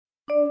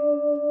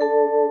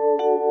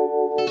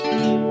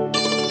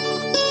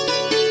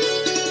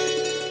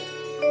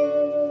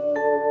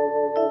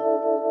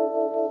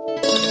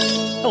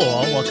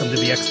welcome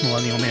to the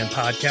Ex-Millennial Man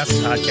Podcast,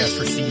 a podcast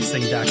for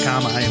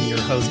CSing.com. I am your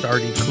host,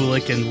 Artie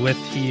Kulik, and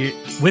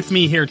with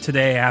me here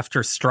today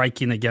after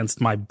striking against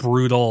my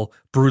brutal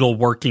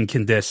working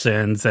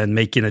conditions and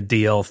making a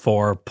deal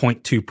for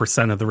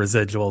 0.2% of the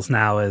residuals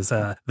now is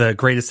the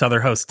greatest other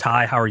host,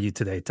 Ty. How are you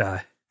today,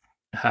 Ty?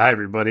 Hi,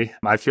 everybody.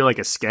 I feel like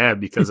a scab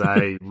because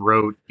I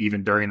wrote,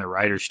 even during the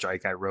writer's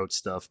strike, I wrote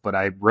stuff, but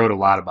I wrote a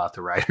lot about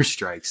the writer's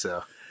strike,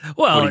 so...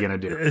 Well, what are you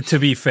going to do? To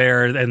be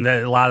fair, and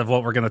a lot of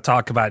what we're going to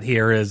talk about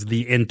here is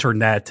the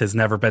internet has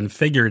never been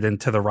figured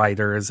into the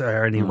writers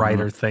or any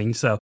writer thing.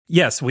 So,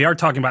 yes, we are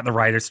talking about the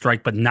writer's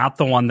strike, but not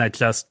the one that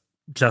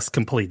just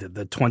completed,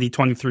 the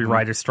 2023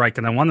 writer's strike.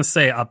 And I want to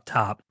say up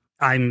top,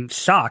 I'm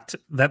shocked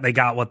that they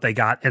got what they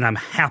got, and I'm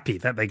happy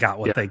that they got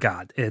what they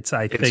got. It's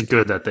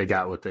good that they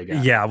got what they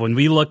got. Yeah, when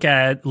we look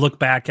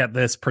back at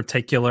this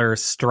particular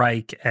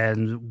strike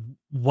and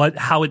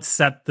how it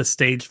set the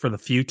stage for the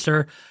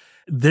future,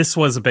 this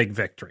was a big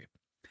victory.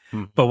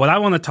 But what I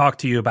want to talk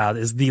to you about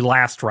is the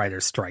last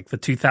writer's strike, the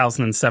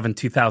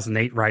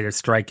 2007-2008 writer's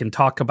strike, and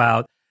talk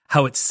about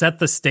how it set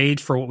the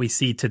stage for what we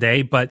see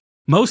today, but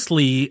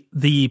mostly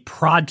the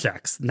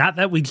projects, not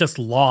that we just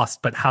lost,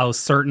 but how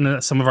some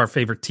of our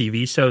favorite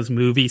TV shows,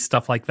 movies,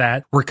 stuff like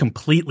that, were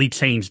completely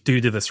changed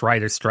due to this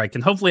writer's strike.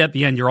 And hopefully at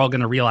the end, you're all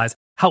going to realize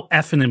how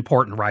effing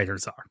important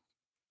writers are.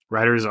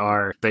 Writers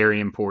are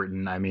very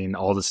important. I mean,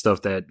 all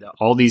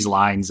these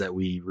lines that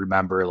we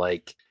remember,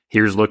 like,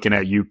 here's looking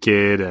at you,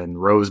 kid,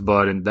 and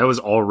Rosebud, and that was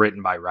all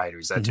written by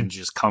writers. That didn't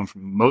just come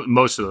from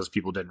most of those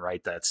people didn't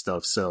write that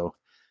stuff. So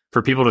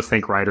for people to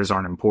think writers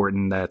aren't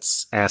important,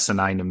 that's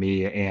asinine to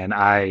me. And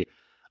I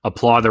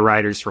applaud the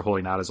writers for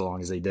holding out as long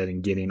as they did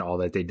and getting all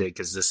that they did,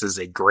 because this is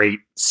a great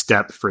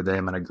step for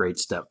them and a great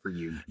step for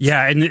you.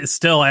 Yeah, and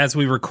still, as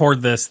we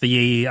record this,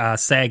 the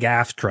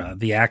SAG-AFTRA,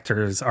 the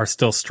actors are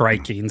still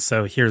striking,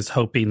 so here's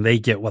hoping they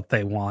get what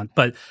they want.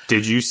 But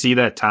did you see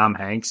that Tom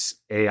Hanks,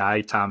 Oh,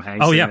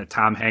 yeah. that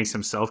Tom Hanks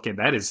himself came?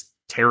 That is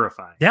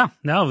terrifying. Yeah,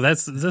 no,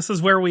 this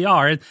is where we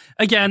are. And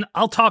again,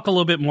 I'll talk a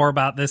little bit more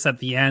about this at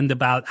the end,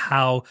 about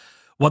how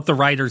what the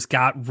writers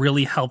got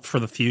really helped for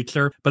the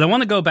future. But I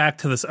want to go back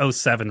to this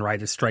 2007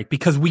 writer's strike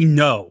because we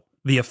know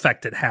the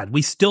effect it had.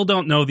 We still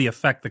don't know the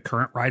effect the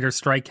current writer's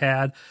strike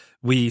had.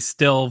 We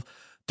still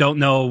don't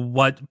know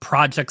what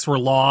projects were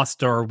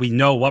lost, or we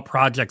know what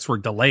projects were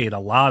delayed. A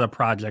lot of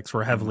projects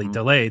were heavily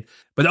delayed.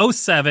 But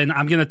 2007,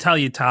 I'm going to tell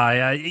you,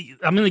 Ty,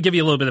 I'm going to give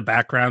you a little bit of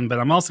background, but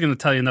I'm also going to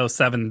tell you in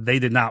 2007, they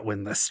did not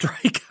win this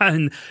strike.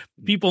 And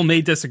people may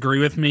disagree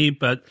with me,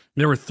 but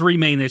there were three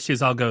main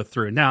issues I'll go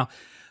through. Now,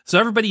 so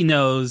everybody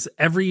knows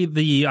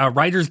the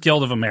Writers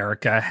Guild of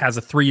America has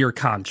a 3-year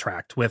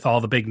contract with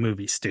all the big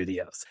movie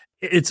studios.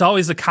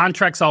 The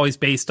contract's always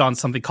based on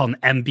something called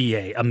an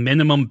MBA, a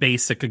minimum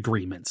basic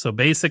agreement. So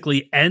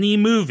basically any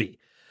movie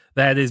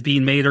that is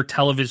being made or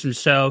television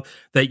show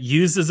that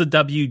uses a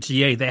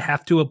WGA, they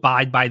have to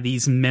abide by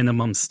these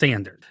minimum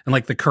standards. And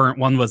like the current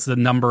one was the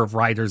number of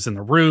writers in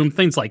the room,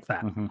 things like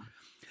that.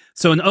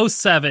 So in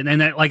 2007,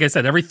 and like I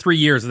said, every 3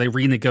 years they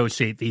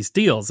renegotiate these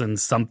deals, and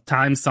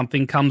sometimes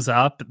something comes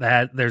up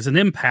that there's an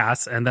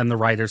impasse, and then the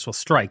writers will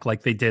strike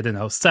like they did in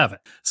 2007.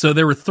 So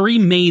there were three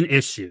main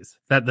issues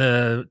that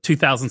the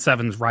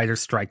 2007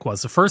 writers' strike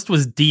was. The first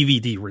was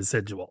DVD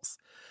residuals.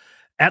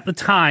 At the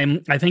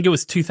time, I think it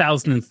was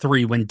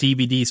 2003 when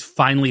DVDs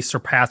finally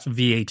surpassed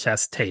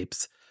VHS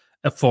tapes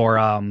for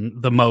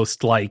the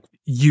most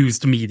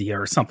used media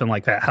or something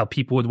like that, how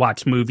people would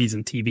watch movies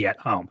and TV at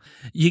home.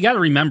 You got to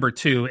remember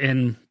too,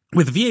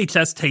 with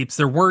VHS tapes,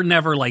 there were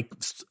never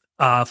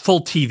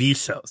full TV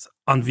shows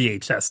on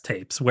VHS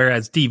tapes,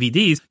 whereas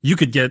DVDs, you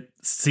could get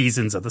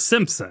seasons of The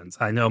Simpsons.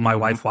 I know my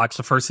wife watched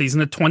the first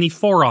season of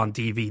 24 on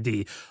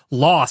DVD.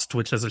 Lost,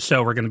 which is a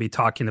show we're going to be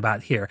talking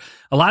about here.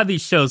 A lot of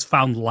these shows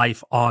found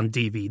life on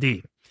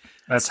DVD.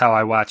 That's how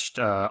I watched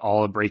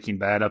all of Breaking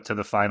Bad up to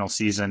the final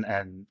season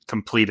and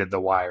completed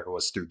The Wire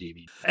was through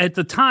DVD. At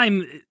the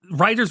time,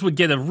 writers would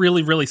get a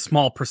really, really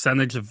small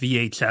percentage of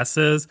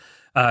VHSs,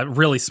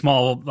 really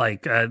small,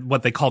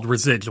 what they called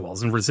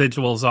residuals. And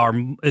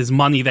residuals is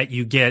money that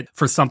you get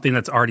for something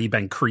that's already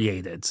been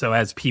created. So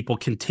as people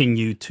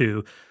continue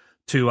to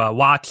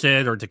watch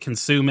it or to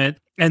consume it.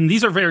 And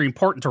these are very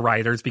important to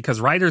writers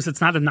because writers,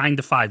 it's not a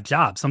 9-to-5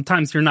 job.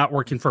 Sometimes you're not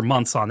working for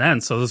months on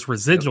end. So those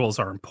residuals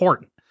are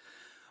important.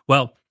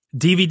 Well,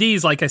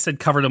 DVDs, like I said,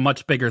 covered a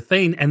much bigger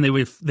thing, and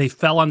they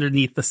fell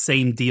underneath the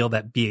same deal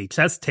that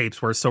VHS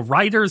tapes were. So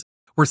writers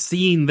were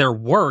seeing their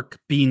work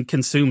being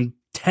consumed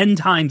 10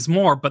 times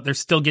more, but they're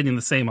still getting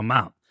the same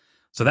amount.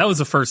 So that was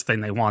the first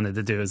thing they wanted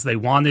to do, is they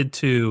wanted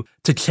to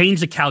change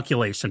the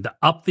calculation, to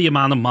up the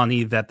amount of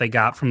money that they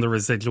got from the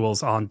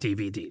residuals on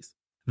DVDs.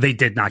 They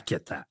did not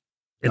get that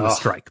in the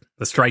strike.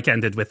 The strike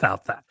ended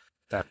without that.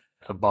 That's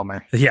a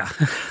bummer. Yeah.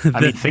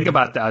 I mean, think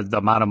about the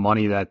amount of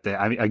money that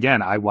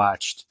I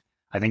watched.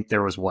 I think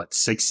there was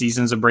 6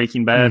 seasons of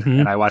Breaking Bad,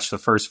 and I watched the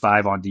first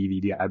 5 on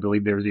DVD. I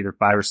believe there was either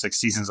 5 or 6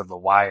 seasons of The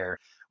Wire,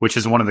 which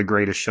is one of the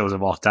greatest shows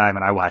of all time,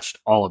 and I watched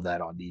all of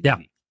that on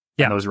DVD.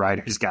 Yeah. And those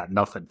writers got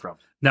nothing from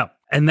it. No.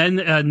 And then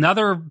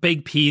another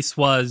big piece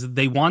was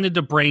they wanted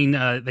to bring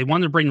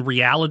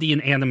reality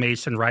and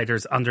animation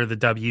writers under the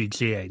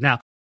WGA. Now,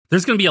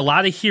 there's going to be a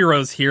lot of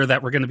heroes here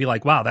that we're going to be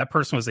like, wow, that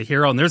person was a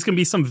hero. And there's going to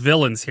be some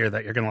villains here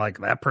that you're going to like,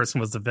 that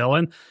person was a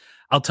villain.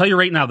 I'll tell you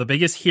right now, the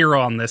biggest hero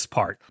on this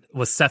part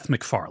was Seth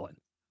MacFarlane,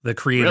 the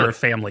creator of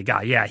Family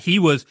Guy. Yeah, he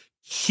was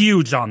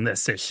huge on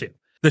this issue.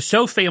 The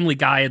show Family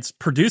Guy, it's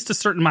produced a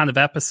certain amount of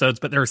episodes,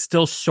 but they're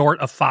still short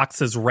of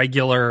Fox's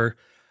regular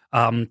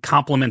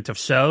complement of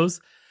shows.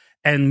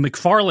 And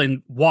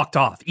MacFarlane walked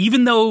off,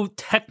 even though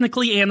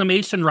technically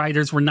animation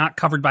writers were not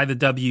covered by the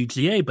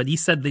WGA, but he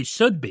said they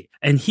should be.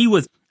 And he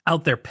was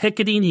out there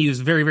picketing. He was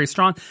very, very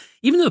strong,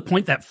 even to the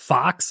point that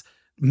Fox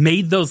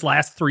made those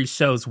last 3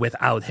 shows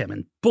without him.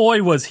 And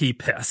boy, was he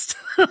pissed.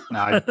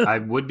 I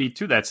would be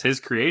too. That's his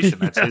creation.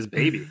 That's his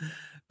baby.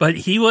 But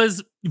he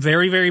was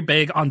very, very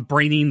big on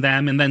bringing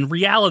them. And then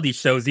reality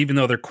shows, even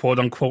though they're quote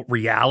unquote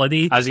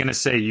reality. I was going to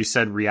say, you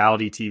said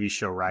reality TV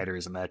show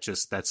writers, and that's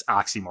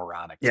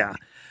oxymoronic. Yeah.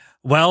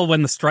 Well,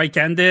 when the strike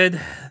ended,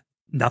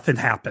 nothing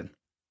happened.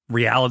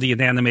 Reality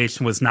and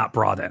animation was not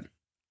brought in.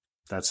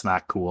 That's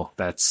not cool.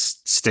 That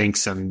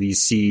stinks. And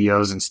these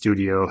CEOs and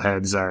studio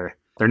heads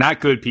they're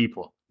not good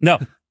people. No.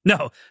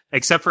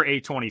 Except for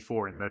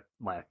A24 in the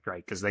last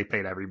strike, because they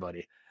paid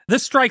everybody.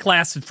 This strike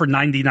lasted for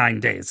 99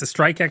 days. The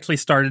strike actually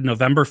started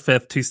November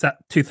 5th,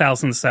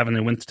 2007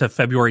 and went to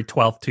February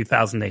 12th,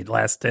 2008.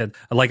 Lasted,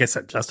 like I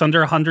said, just under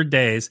 100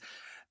 days.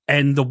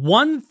 And the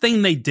one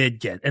thing they did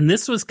get, and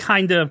this was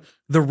kind of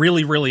the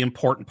really, really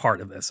important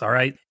part of this, all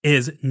right,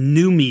 is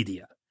new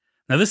media.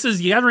 Now,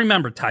 you got to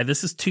remember, Ty,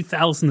 this is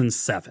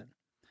 2007.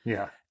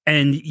 Yeah.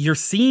 And you're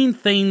seeing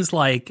things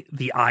like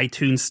the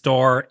iTunes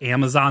Store,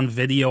 Amazon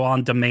Video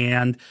on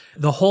Demand.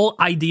 The whole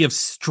idea of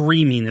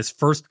streaming is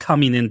first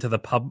coming into the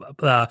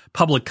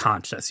public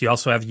conscious. You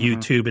also have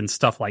YouTube and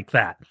stuff like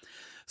that.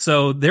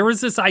 So there was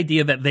this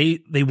idea that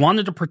they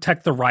wanted to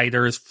protect the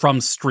writers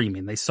from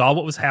streaming. They saw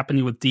what was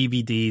happening with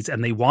DVDs,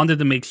 and they wanted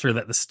to make sure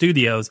that the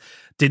studios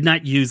did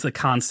not use the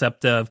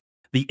concept of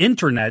the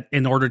internet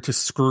in order to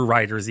screw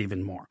writers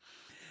even more.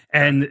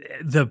 And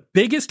the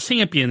biggest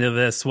champion of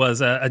this was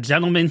a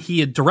gentleman. He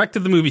had directed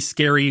the movie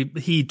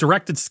He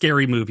directed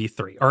Scary Movie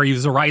 3, or he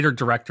was a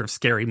writer-director of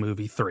Scary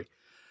Movie 3.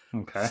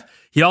 Okay.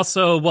 He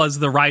also was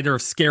the writer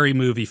of Scary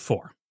Movie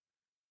 4.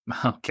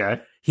 Okay.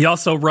 He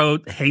also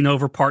wrote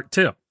Hangover Part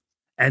 2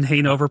 and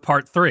Hangover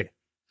Part 3.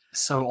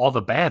 So all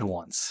the bad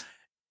ones.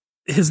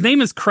 His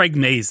name is Craig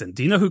Mazin.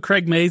 Do you know who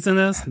Craig Mazin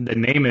is? The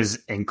name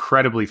is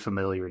incredibly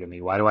familiar to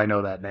me. Why do I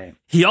know that name?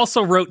 He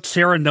also wrote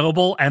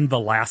Chernobyl and The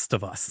Last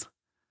of Us.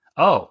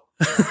 Oh,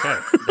 okay.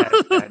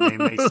 That name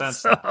makes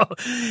sense.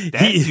 That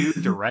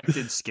dude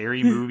directed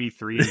Scary Movie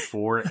 3 and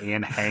 4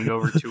 and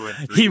Hangover 2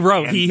 and 3. He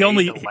wrote. He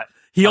only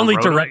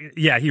directed.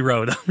 Yeah, he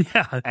wrote them.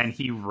 Yeah, and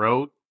he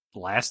wrote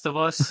Last of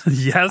Us.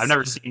 Yes, I've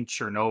never seen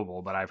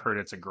Chernobyl, but I've heard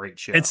it's a great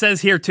show. It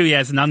says here too he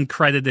has an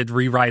uncredited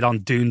rewrite on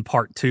Dune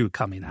Part 2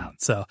 coming out.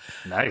 So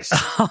nice.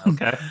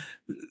 Okay.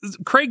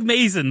 Craig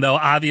Mazin, though,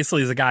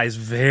 obviously is a guy who's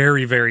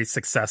very, very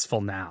successful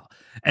now.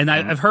 And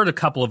I've heard a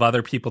couple of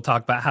other people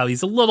talk about how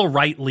he's a little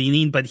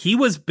right-leaning, but he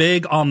was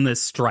big on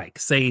this strike,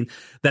 saying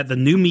that the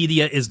new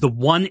media is the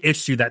one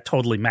issue that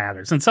totally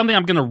matters. And something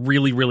I'm going to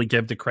really, really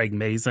give to Craig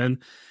Mazin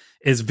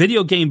is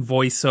video game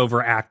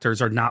voiceover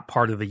actors are not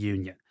part of the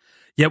union.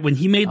 Yet when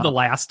he made The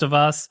Last of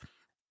Us,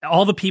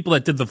 all the people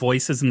that did the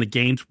voices in the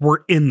games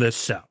were in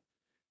this show.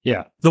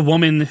 Yeah. The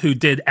woman who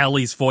did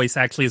Ellie's voice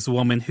actually is the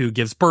woman who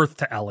gives birth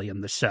to Ellie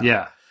in the show.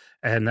 Yeah.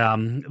 And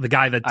the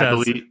guy that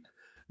does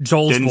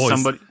Joel's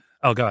voice.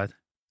 Oh, go ahead.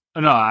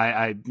 No,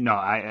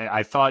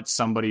 I thought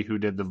somebody who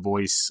did the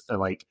voice,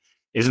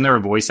 isn't there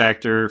a voice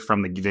actor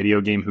from the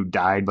video game who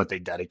died, but they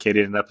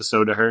dedicated an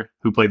episode to her,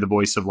 who played the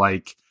voice of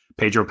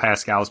Pedro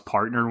Pascal's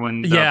partner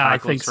when the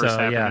apocalypse first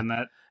happened in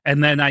that?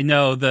 And then I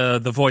know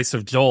the voice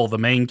of Joel, the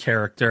main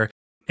character,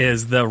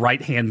 is the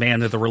right-hand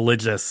man of the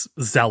religious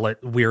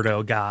zealot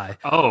weirdo guy.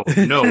 Oh,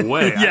 no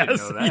way.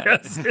 Yes, I didn't know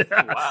that. Yes.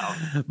 Yeah.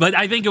 Wow. But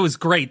I think it was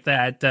great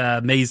that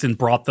Mazin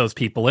brought those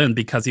people in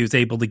because he was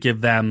able to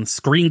give them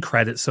screen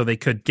credit so they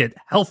could get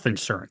health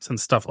insurance and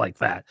stuff like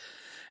that.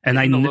 And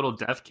the little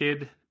deaf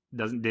kid,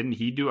 didn't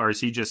he do, or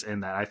is he just in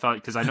that? I thought,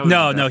 because I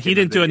know. No, he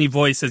didn't do any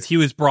voices. He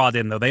was brought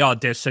in, though. They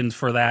auditioned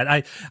for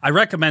that. I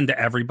recommend to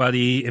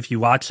everybody, if you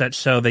watch that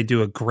show, they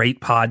do a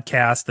great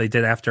podcast they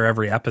did after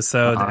every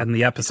episode. And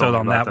the episode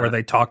on that where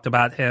they talked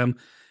about him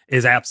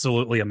is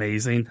absolutely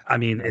amazing. I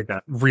mean, it's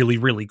really,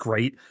 really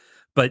great.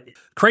 But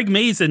Craig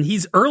Mazin,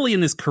 he's early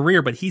in his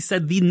career, but he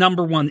said the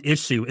number one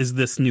issue is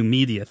this new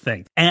media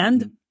thing.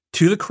 And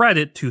to the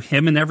credit to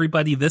him and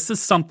everybody, this is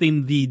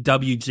something the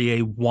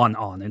WGA won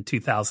on in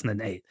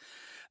 2008.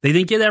 They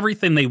didn't get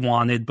everything they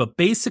wanted, but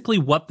basically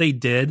what they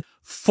did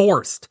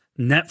forced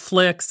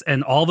Netflix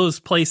and all those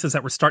places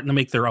that were starting to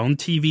make their own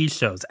TV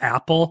shows,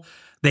 Apple,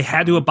 they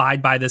had to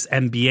abide by this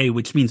MBA,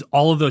 which means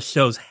all of those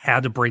shows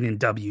had to bring in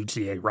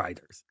WGA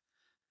writers.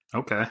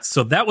 Okay.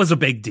 So that was a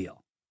big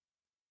deal.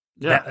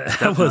 Yeah,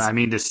 that was. I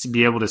mean, to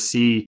be able to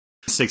see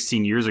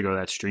 16 years ago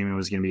that streaming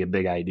was going to be a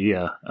big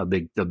idea, a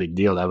big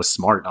deal. That was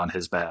smart on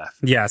his behalf.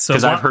 Yeah, so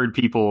because I've heard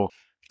people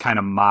kind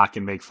of mock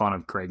and make fun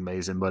of Craig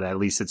Mazin, but at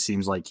least it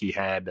seems like he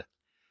had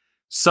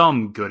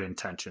some good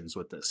intentions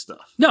with this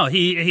stuff. No,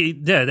 he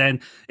did, and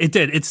it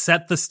did. It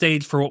set the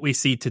stage for what we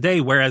see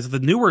today, whereas the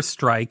newer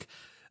strike,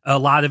 a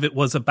lot of it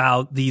was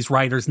about these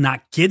writers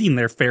not getting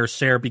their fair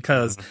share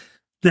because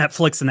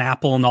Netflix and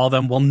Apple and all of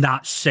them will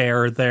not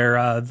share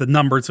their the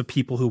numbers of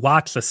people who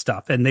watch this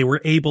stuff, and they were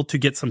able to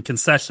get some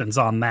concessions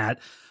on that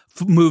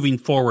moving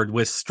forward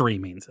with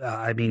streaming.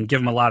 I mean,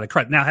 give them a lot of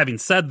credit. Now, having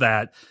said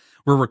that,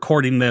 we're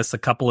recording this a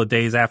couple of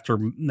days after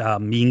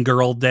Mean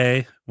Girl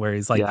Day, where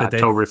he's like,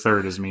 October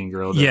 3rd is Mean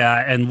Girl Day. Yeah,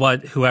 and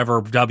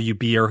whoever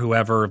WB or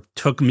whoever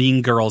took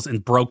Mean Girls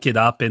and broke it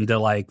up into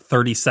like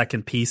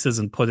 30-second pieces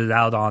and put it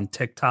out on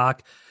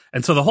TikTok.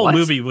 And so the whole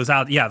movie was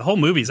out. Yeah, the whole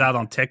movie's out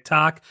on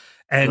TikTok.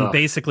 And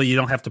basically, you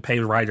don't have to pay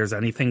the writers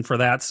anything for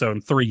that. So in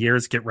 3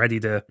 years, get ready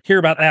to hear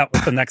about that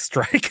with the next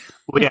strike.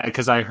 Well, yeah,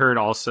 because I heard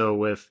also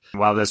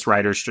while this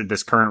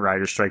current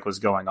writer strike was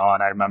going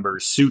on, I remember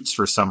Suits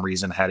for some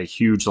reason had a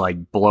huge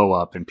blow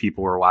up, and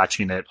people were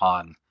watching it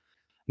on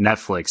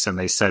Netflix. And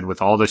they said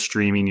with all the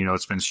streaming,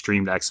 it's been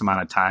streamed X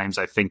amount of times.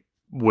 I think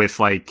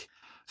with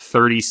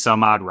 30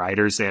 some odd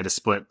writers, they had to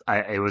split.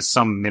 It was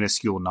some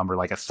minuscule number,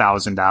 like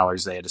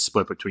 $1,000. They had to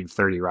split between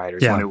 30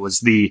 writers when it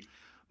was the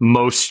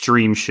most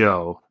streamed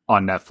show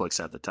on Netflix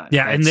at the time.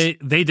 Yeah, and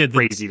they did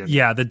crazy. The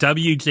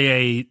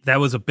WGA, that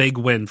was a big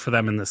win for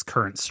them in this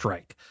current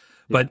strike.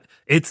 Yeah. But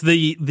it's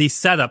the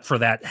setup for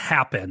that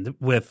happened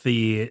with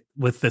this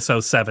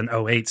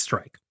 07-08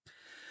 strike.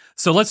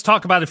 So let's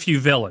talk about a few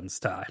villains,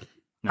 Ty. Okay.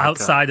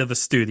 Outside of the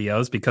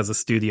studios, because the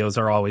studios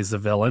are always the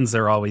villains.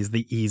 They're always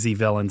the easy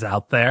villains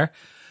out there.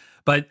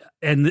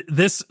 And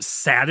this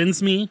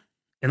saddens me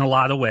in a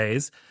lot of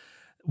ways.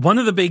 One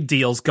of the big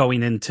deals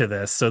going into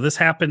this, so this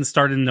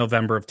started in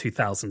November of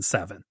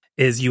 2007,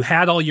 is you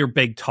had all your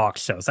big talk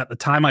shows. At the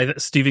time,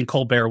 Stephen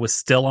Colbert was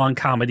still on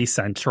Comedy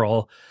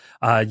Central.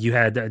 You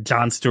had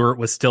Jon Stewart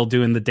was still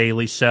doing The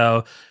Daily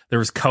Show. There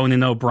was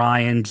Conan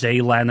O'Brien, Jay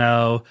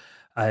Leno.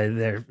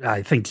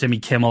 I think Jimmy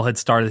Kimmel had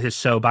started his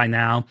show by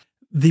now.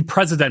 The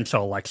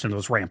presidential election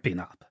was ramping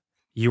up.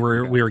 We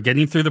were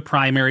getting through the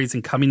primaries,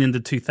 and coming into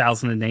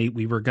 2008,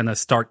 we were going to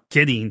start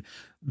getting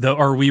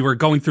we were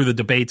going through the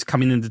debates.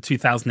 Coming into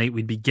 2008,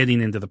 we'd be getting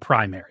into the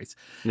primaries.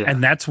 Yeah.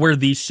 And that's where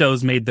these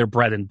shows made their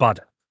bread and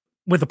butter.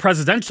 With the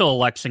presidential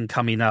election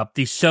coming up,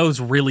 these shows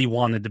really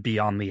wanted to be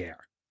on the air.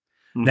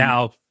 Mm-hmm.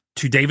 Now,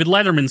 to David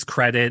Letterman's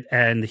credit,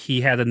 and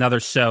he had another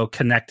show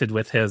connected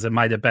with his, it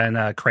might have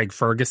been Craig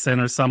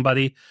Ferguson or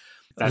somebody.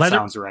 That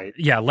sounds right.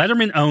 Yeah,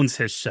 Letterman owns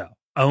his show.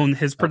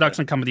 His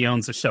production company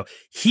owns the show.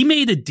 He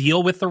made a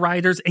deal with the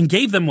writers and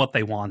gave them what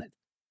they wanted.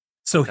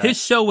 So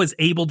his show was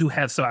able to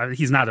have,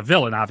 he's not a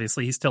villain,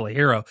 obviously, he's still a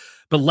hero,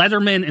 but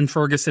Letterman and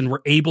Ferguson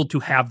were able to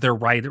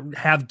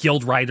have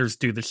guild writers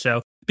do the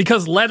show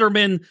because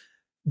Letterman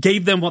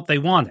gave them what they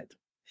wanted.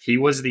 He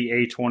was the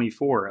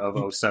A24 of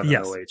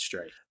 07-08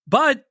 strike.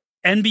 But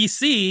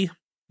NBC,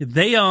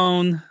 they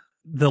own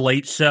The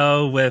Late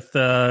Show with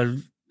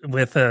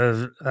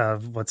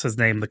what's his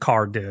name, the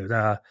car dude,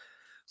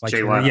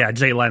 Jay Leno. Yeah,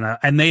 Jay Leno,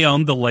 and they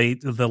own the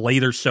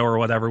later show or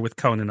whatever with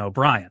Conan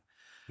O'Brien.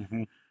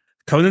 Mm-hmm.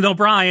 Conan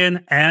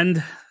O'Brien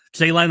and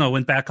Jay Leno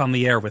went back on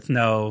the air with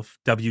no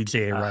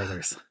WGA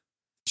writers.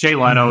 Jay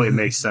Leno, it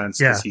makes sense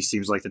because he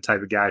seems like the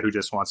type of guy who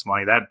just wants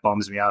money. That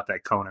bums me out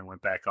that Conan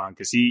went back on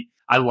because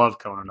I love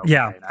Conan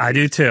O'Brien. Yeah, I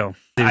do too.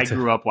 I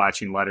grew up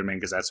watching Letterman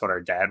because that's what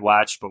our dad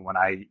watched. But when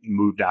I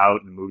moved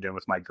out and moved in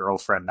with my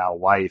girlfriend, now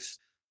wife,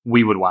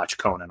 we would watch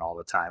Conan all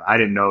the time. I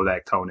didn't know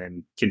that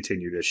Conan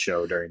continued his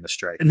show during the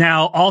strike.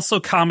 Now, also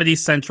Comedy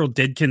Central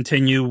did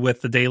continue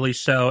with The Daily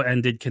Show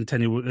and did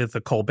continue with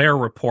the Colbert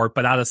Report,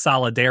 but out of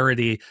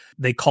solidarity,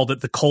 they called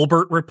it the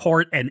Colbert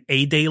Report and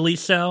A Daily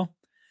Show.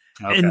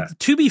 Okay. And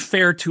to be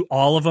fair to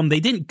all of them, they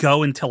didn't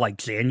go until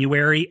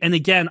January. And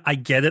again, I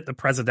get it. The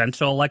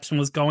presidential election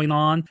was going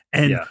on.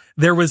 And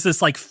there was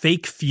this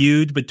fake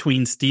feud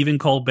between Stephen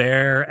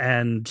Colbert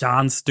and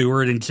Jon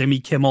Stewart and Jimmy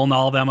Kimmel and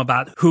all of them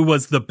about who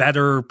was the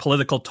better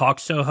political talk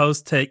show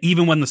host.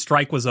 Even when the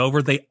strike was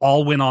over, they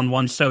all went on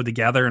one show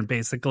together and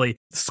basically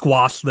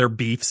squashed their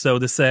beef, so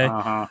to say.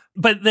 Uh-huh.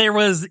 But there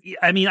was,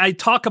 I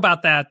talk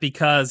about that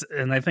because,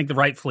 and I think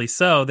rightfully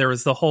so, there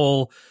was the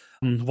whole...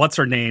 what's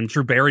her name?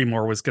 Drew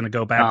Barrymore was going to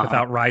go back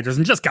without writers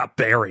and just got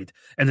buried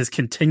and has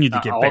continued to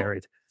get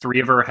buried. 3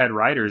 of her head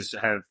writers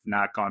have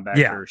not gone back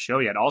to her show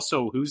yet.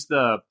 Also, who's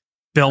the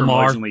Bill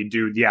Maher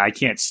dude? Yeah, I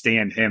can't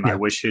stand him. Yeah. I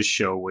wish his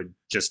show would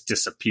just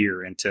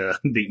disappear into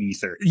the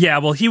ether. Yeah,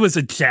 well, he was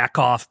a jack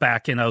off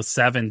back in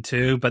 07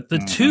 too. But the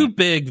two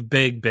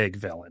big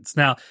villains.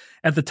 Now,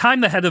 at the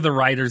time, the head of the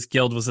Writers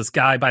Guild was this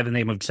guy by the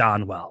name of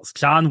John Wells.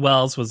 John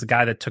Wells was the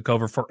guy that took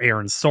over for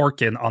Aaron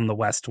Sorkin on The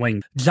West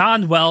Wing.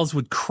 John Wells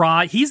would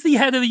cry. He's the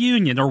head of the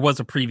union, or was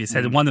a previous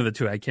head, one of the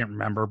two, I can't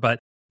remember, but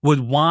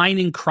would whine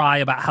and cry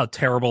about how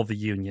terrible the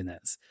union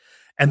is.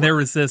 And there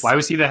was this... Why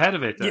was he the head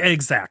of it, though? Yeah,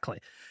 exactly.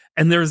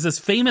 And there's this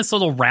famous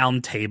little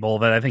round table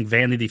that I think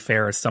Vanity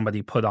Fair or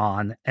somebody put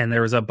on. And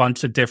there was a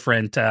bunch of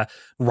different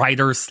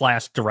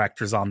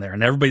writers/directors on there.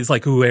 And everybody's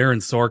like, ooh, Aaron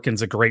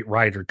Sorkin's a great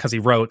writer because he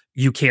wrote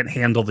You Can't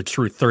Handle the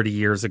Truth 30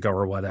 years ago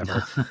or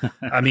whatever.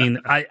 I mean,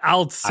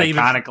 I'll save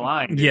Iconic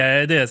line. Dude.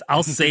 Yeah, it is.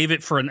 I'll save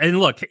it for and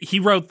look, he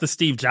wrote the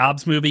Steve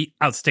Jobs movie.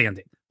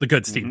 Outstanding. The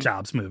good Steve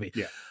Jobs movie.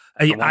 Yeah.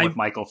 The one with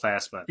Michael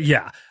Fassbender.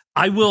 Yeah.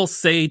 I will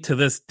say to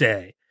this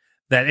day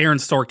that Aaron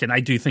Sorkin, I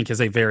do think, is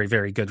a very,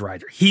 very good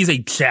writer. He's a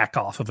jack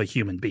off of a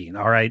human being.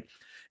 All right.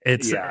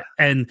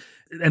 And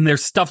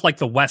there's stuff like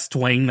The West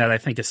Wing that I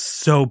think is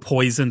so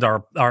poisoned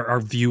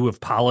our view of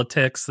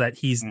politics that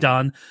he's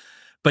done.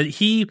 But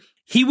he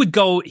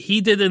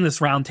did in this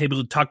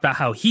roundtable to talk about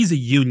how he's a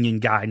union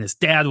guy and his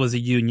dad was a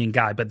union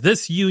guy. But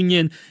this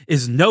union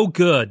is no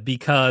good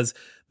because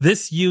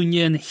this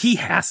union, he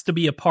has to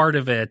be a part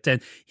of it.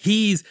 And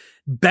he's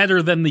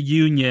better than the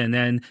union,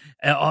 and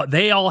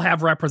they all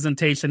have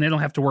representation. They don't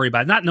have to worry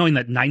about it. Not knowing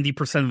that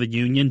 90% of the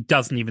union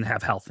doesn't even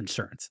have health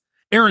insurance.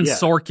 Aaron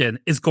Sorkin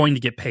is going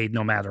to get paid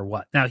no matter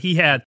what. Now, he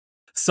had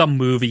some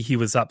movie he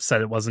was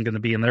upset it wasn't going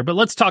to be in there, but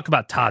let's talk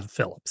about Todd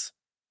Phillips.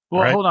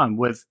 Well, hold on.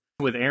 With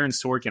Aaron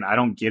Sorkin, I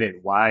don't get it.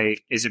 Why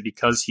is it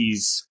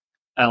because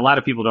a lot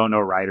of people don't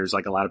know writers,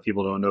 like a lot of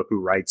people don't know who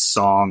writes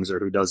songs or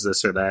who does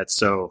this or that.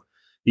 So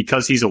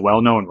because he's a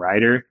well-known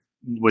writer,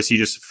 was he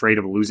just afraid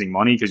of losing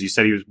money? Because you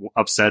said he was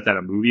upset that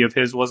a movie of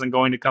his wasn't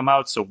going to come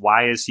out. So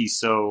why is he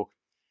so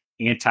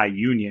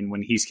anti-union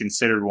when he's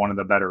considered one of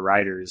the better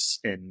writers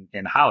in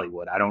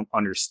Hollywood? I don't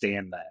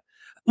understand that.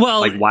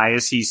 Well, like, why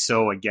is he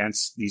so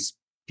against these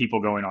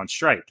people going on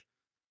strike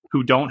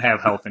who don't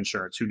have health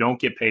insurance, who don't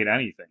get paid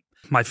anything?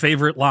 My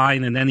favorite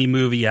line in any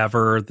movie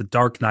ever, The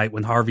Dark Knight,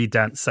 when Harvey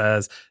Dent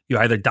says, you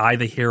either die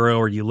the hero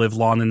or you live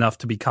long enough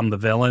to become the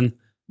villain.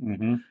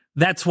 Mm-hmm.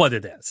 That's what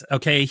it is.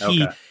 Okay.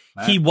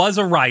 He was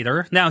a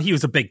writer. Now, he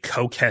was a big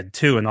cokehead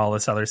too and all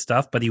this other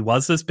stuff, but he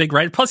was this big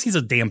writer. Plus, he's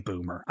a damn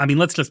boomer. I mean,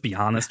 let's just be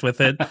honest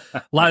with it.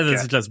 A lot of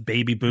this is just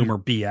baby boomer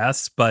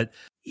BS, but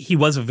he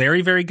was a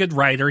very, very good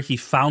writer. He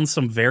found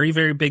some very,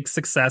 very big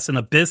success in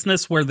a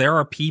business where there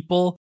are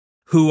people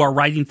who are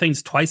writing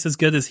things twice as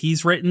good as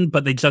he's written,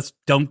 but they just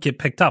don't get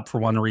picked up for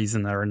one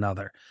reason or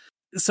another.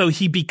 So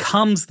he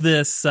becomes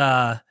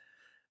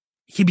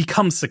he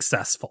becomes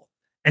successful.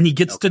 And he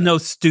gets to know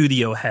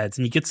studio heads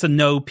and he gets to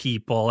know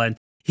people and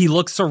he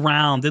looks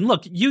around and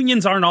look,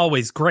 unions aren't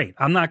always great.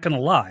 I'm not going to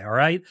lie. All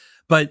right.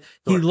 But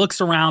he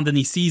looks around and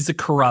he sees the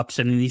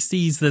corruption and he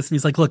sees this and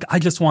he's like, look, I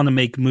just want to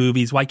make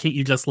movies. Why can't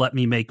you just let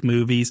me make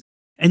movies?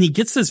 And he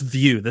gets this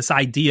view, this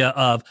idea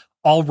of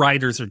all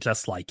writers are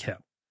just like him.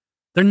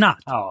 They're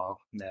not. Oh,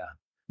 yeah.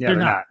 Yeah, they're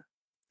not.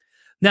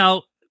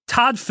 Now,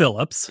 Todd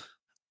Phillips.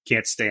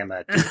 Can't stand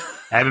that dude.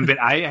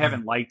 I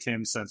haven't liked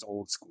him since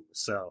Old School.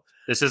 So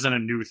this isn't a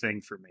new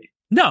thing for me.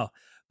 No,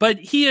 but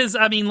he is,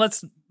 I mean,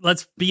 let's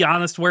be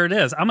honest where it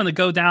is. I'm going to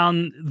go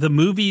down the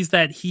movies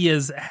that he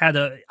has had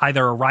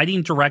either a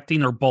writing,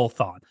 directing, or both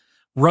on.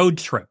 Road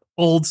Trip,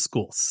 Old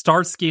School,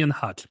 Starsky and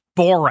Hutch,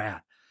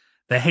 Borat,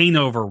 The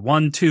Hangover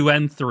 1, 2,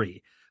 and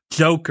 3,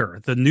 Joker,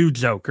 the new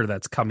Joker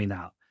that's coming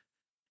out.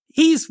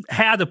 He's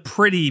had a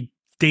pretty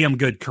damn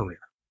good career.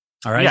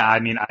 All right. Yeah, I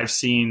mean, I've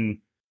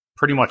seen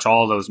pretty much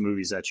all those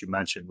movies that you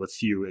mentioned, with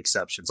few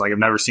exceptions. Like, I've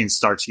never seen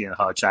Starsky and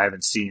Hutch. I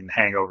haven't seen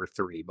Hangover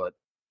 3, but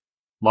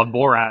love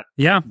Borat.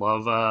 Yeah.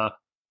 Love,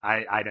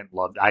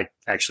 I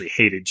actually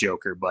hated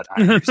Joker, but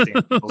I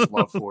understand people's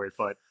love for it.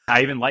 But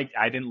I didn't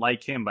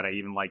like him, but I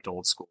even liked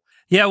Old School.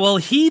 Yeah, well,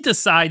 he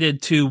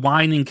decided to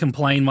whine and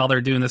complain while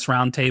they're doing this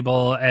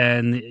roundtable.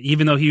 And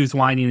even though he was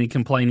whining and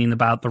complaining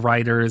about the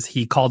writers,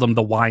 he called them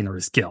the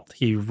Whiners Guild.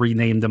 He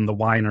renamed them the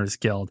Whiners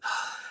Guild.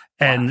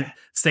 And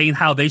saying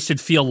how they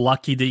should feel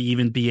lucky to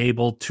even be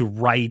able to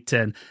write,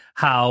 and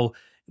how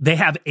they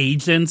have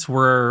agents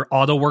where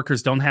auto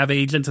workers don't have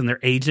agents and their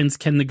agents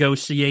can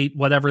negotiate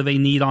whatever they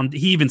need on.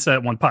 He even said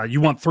at one point,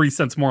 you want 3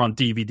 cents more on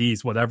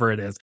DVDs, whatever it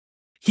is.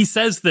 He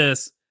says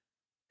this,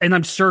 and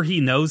I'm sure he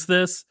knows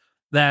this,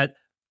 that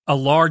a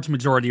large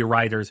majority of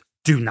writers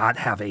do not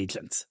have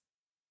agents.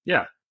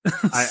 Yeah.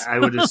 I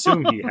would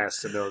assume he has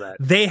to know that.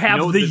 They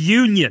have the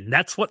union.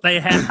 That's what they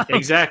have.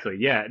 Exactly.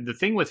 Yeah. The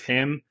thing with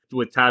him,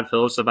 with Todd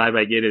Phillips, the vibe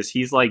I get is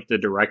he's like the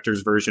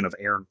director's version of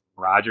Aaron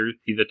Rodgers.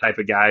 He's the type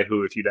of guy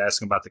who, if you'd ask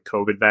him about the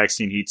COVID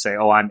vaccine, he'd say,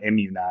 oh, I'm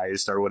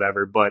immunized or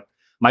whatever. But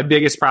my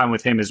biggest problem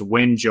with him is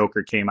when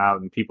Joker came out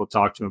and people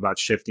talked to him about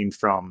shifting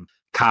from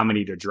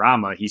comedy to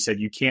drama, he said,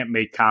 you can't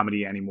make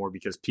comedy anymore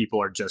because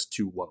people are just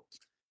too woke.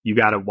 You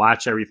got to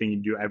watch everything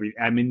you do.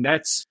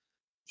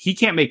 He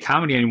can't make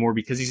comedy anymore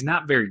because he's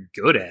not very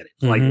good at it.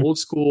 Mm-hmm. Like, Old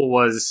School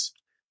was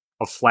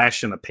a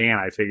flash in the pan,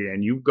 I figured.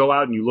 And you go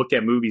out and you look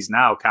at movies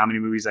now, comedy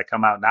movies that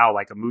come out now,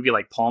 like a movie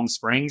like Palm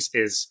Springs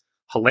is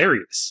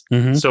hilarious.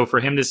 Mm-hmm. So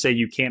for him to say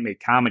you can't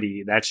make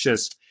comedy, that's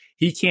just,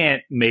 he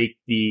can't make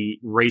the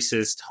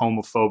racist,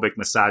 homophobic,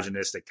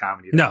 misogynistic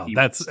comedy. No,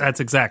 that's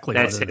exactly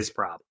that's his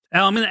problem.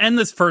 I'm going to end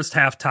this first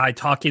half, Ty,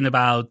 talking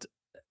about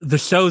the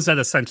shows that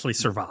essentially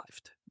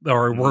survived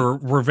or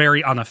were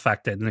very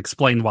unaffected, and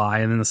explain why.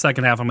 And in the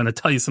second half, I'm going to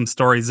tell you some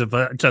stories of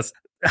just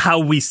how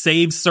we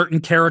saved certain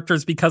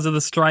characters because of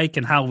the strike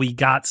and how we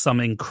got some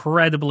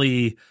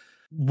incredibly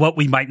what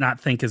we might not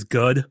think is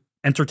good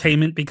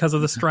entertainment because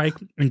of the strike,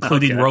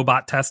 including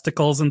robot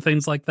testicles and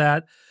things like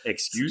that.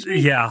 Excuse me?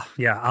 Yeah.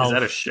 Is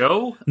that a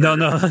show? No.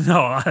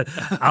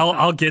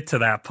 I'll get to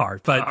that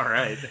part. But all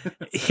right.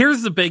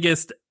 Here's the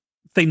biggest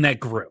thing that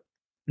grew.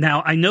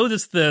 Now, I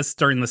noticed this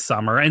during the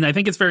summer, and I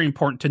think it's very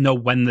important to know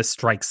when this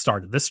strike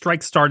started. This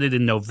strike started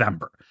in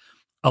November.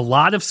 A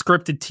lot of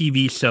scripted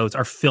TV shows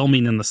are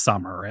filming in the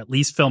summer, or at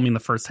least filming the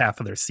first half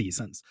of their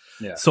seasons.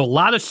 Yeah. So a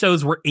lot of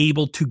shows were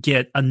able to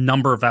get a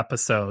number of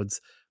episodes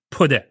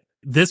put in.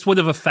 This would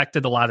have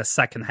affected a lot of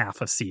second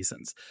half of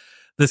seasons.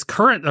 This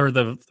current, or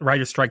the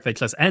writer's strike that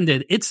just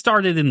ended, it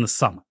started in the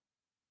summer.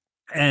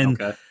 And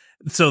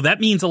so that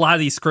means a lot of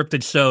these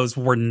scripted shows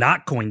were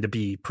not going to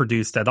be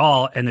produced at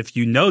all. And if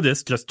you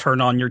notice, just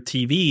turn on your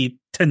TV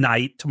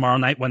tonight, tomorrow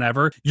night,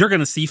 whenever, you're going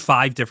to see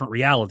 5 different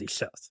reality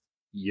shows.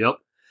 Yep.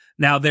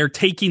 Now, they're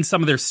taking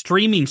some of their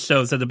streaming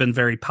shows that have been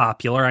very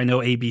popular. I know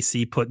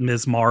ABC put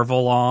Ms.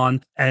 Marvel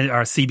on, and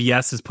our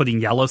CBS is putting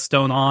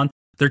Yellowstone on.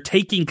 They're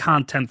taking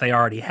content they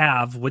already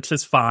have, which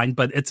is fine,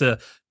 but it's a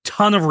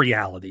ton of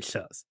reality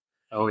shows.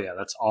 Oh, yeah.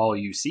 That's all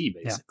you see,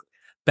 basically.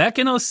 Yeah. Back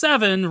in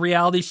 2007,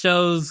 reality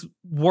shows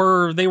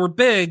were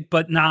big,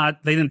 but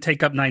they didn't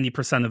take up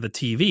 90% of the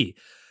TV.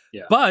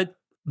 Yeah. But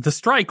the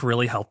strike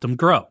really helped them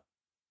grow.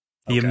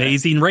 The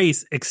Amazing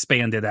Race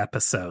expanded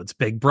episodes.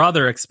 Big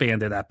Brother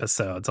expanded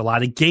episodes. A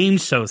lot of game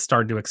shows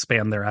started to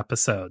expand their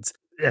episodes.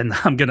 And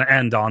I'm going to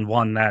end on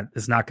one that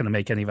is not going to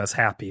make any of us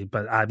happy,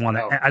 but I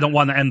don't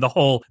want to end the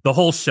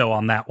whole show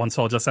on that one,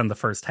 so I'll just end the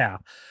first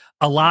half.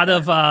 A lot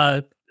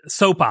of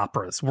soap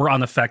operas were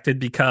unaffected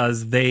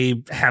because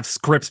they have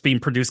scripts being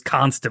produced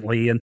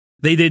constantly, and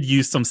they did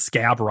use some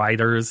scab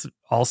writers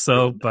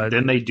also. But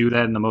didn't they do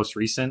that in the most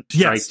recent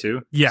strike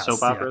too? Yes,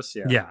 soap operas.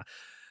 Yeah.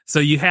 So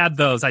you had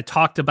those. I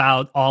talked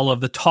about all of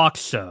the talk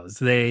shows.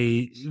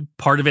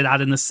 Part of it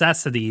out of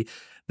necessity,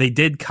 they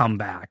did come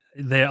back.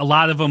 A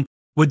lot of them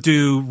would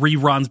do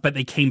reruns, but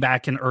they came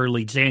back in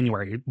early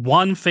January.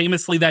 One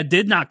famously that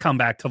did not come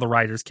back till the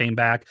writers came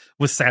back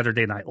was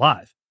Saturday Night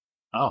Live.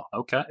 Oh,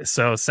 okay.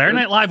 So Saturday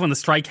Night Live, when the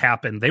strike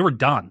happened, they were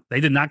done. They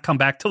did not come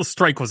back till the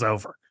strike was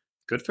over.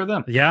 Good for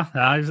them. Yeah,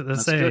 I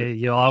was say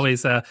you'll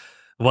always.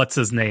 What's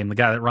his name? The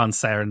guy that runs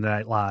Saturday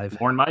Night Live.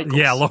 Lorne Michaels.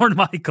 Yeah, Lorne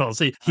Michaels.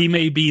 He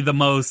may be the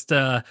most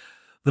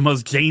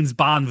James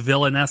Bond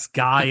villainous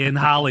guy in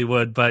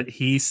Hollywood, but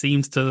he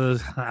seems to.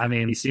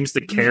 He seems to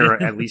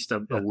care at least a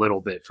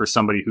little bit for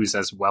somebody who's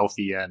as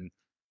wealthy and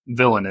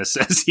villainous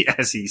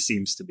as he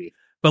seems to be.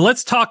 But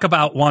let's talk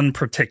about one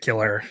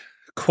particular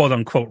quote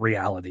unquote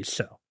reality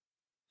show.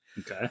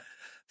 Okay.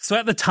 So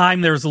at the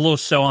time, there was a little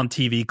show on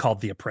TV called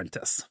The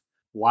Apprentice.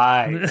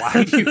 Why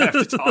do you have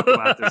to talk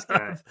about this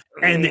guy?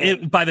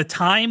 And by the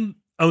time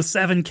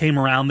 2007 came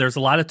around, there's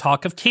a lot of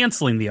talk of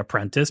canceling The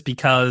Apprentice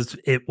because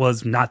it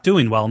was not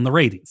doing well in the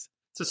ratings.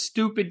 It's a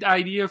stupid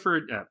idea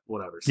for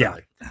whatever.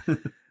 Sorry. Yeah.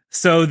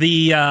 So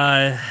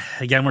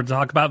again, we're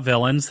talking about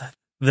villains.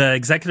 The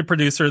executive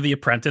producer of The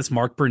Apprentice,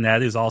 Mark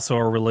Burnett, who's also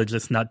a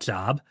religious nut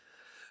job,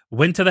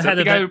 went to the head of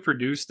the guy who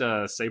produced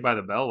Saved by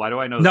the Bell. Why do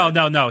I know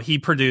that? No. He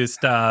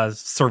produced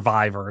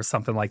Survivor or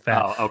something like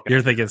that. Oh, okay.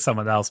 You're thinking of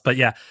someone else, but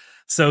yeah.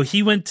 So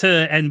he went to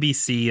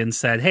NBC and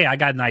said, "Hey, I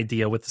got an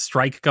idea with the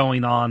strike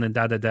going on and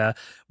da-da-da.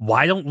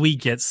 Why don't we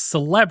get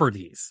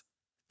celebrities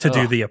to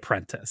do The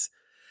Apprentice?"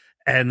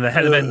 And the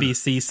head of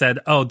NBC said,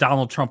 "Oh,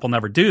 Donald Trump will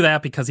never do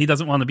that because he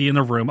doesn't want to be in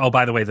a room." Oh,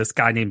 by the way, this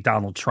guy named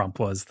Donald Trump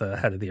was the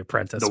head of The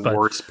Apprentice. The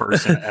worst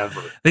person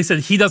ever. They said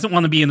he doesn't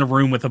want to be in a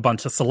room with a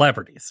bunch of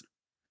celebrities.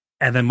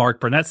 And then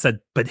Mark Burnett said,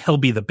 "But he'll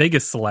be the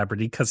biggest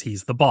celebrity because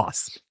he's the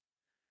boss."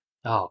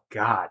 Oh,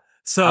 God.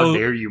 So, how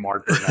dare you,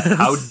 Mark Burnett?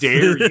 How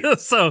dare you?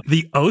 So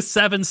the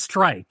 2007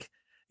 strike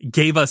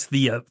gave us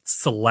the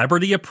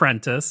Celebrity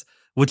Apprentice,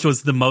 which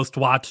was the most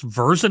watched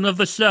version of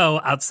the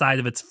show outside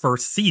of its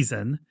first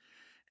season,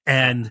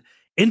 and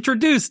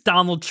introduced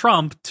Donald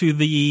Trump to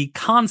the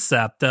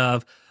concept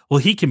of, well,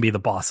 he can be the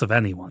boss of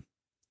anyone.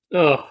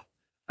 Ugh.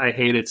 I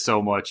hate it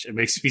so much. It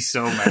makes me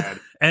so mad.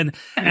 And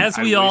as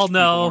we all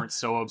know, weren't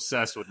so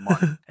obsessed with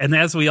Mark. And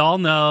as we all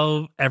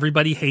know,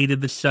 everybody hated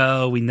the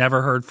show. We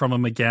never heard from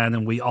him again,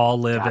 and we all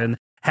live in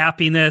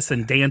happiness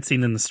and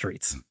dancing in the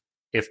streets.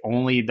 If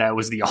only that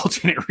was the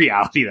alternate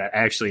reality that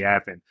actually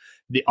happened.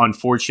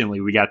 Unfortunately,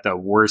 we got the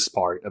worst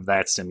part of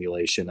that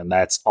simulation, and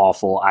that's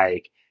awful.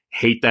 I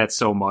hate that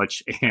so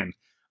much, and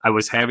I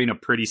was having a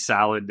pretty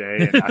solid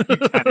day, and I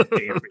kind of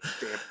damn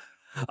it.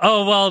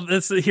 Oh, well,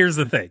 here's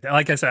the thing.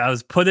 Like I said, I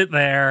was put it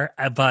there,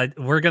 but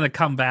we're going to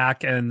come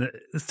back and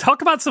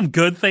talk about some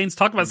good things,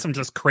 talk about some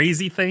just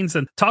crazy things,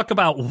 and talk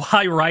about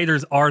why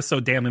writers are so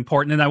damn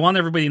important. And I want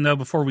everybody to know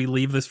before we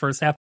leave this first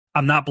half,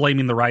 I'm not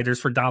blaming the writers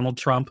for Donald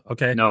Trump,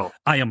 okay? No.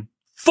 I am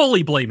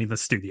fully blaming the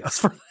studios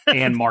for that.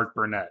 And Mark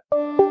Burnett.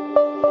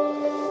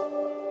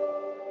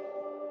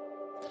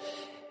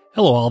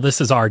 Hello, all. This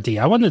is RD.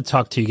 I wanted to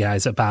talk to you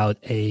guys about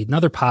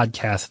another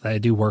podcast that I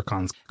do work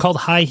on called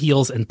High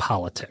Heels in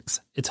Politics.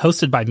 It's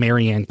hosted by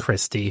Marianne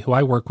Christie, who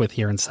I work with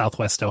here in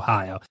Southwest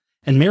Ohio.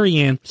 And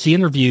Marianne, she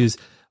interviews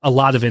a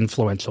lot of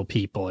influential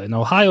people. In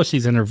Ohio,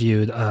 she's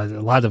interviewed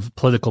a lot of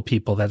political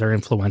people that are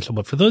influential.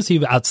 But for those of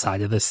you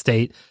outside of this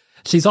state,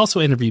 she's also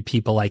interviewed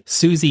people like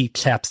Susie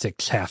Chapstick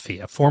Chaffee,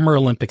 a former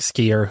Olympic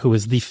skier who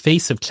was the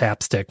face of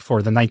chapstick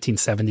for the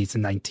 1970s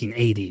and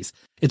 1980s.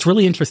 It's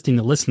really interesting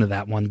to listen to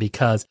that one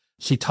because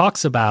she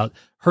talks about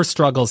her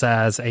struggles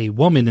as a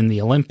woman in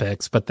the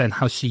Olympics, but then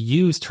how she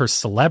used her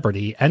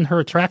celebrity and her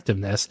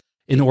attractiveness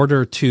in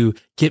order to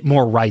get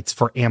more rights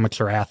for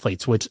amateur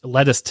athletes, which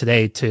led us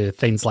today to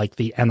things like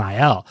the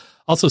NIL.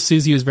 Also,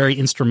 Susie was very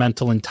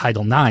instrumental in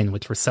Title IX,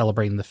 which we're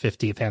celebrating the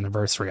 50th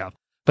anniversary of.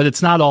 But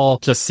it's not all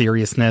just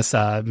seriousness.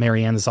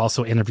 Marianne has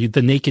also interviewed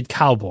the Naked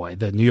Cowboy,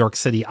 the New York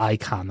City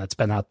icon that's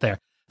been out there.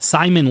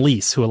 Simon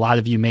Lease, who a lot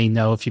of you may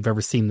know if you've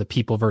ever seen The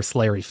People vs.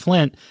 Larry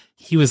Flynt.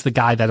 He was the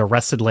guy that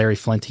arrested Larry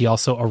Flynt. He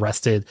also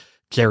arrested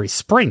Jerry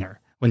Springer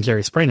when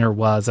Jerry Springer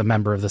was a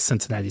member of the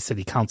Cincinnati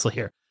City Council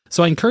here.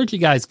 So I encourage you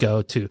guys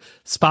go to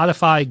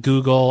Spotify,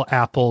 Google,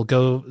 Apple,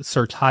 go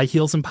search High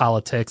Heels in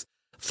Politics,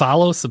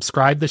 follow,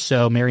 subscribe the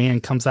show.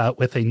 Marianne comes out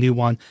with a new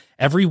one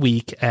every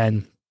week,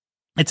 and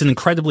it's an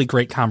incredibly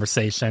great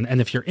conversation. And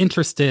if you're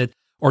interested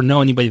or know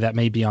anybody that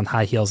may be on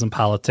High Heels in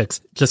Politics,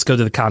 just go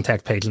to the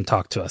contact page and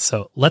talk to us.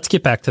 So let's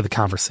get back to the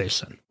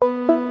conversation.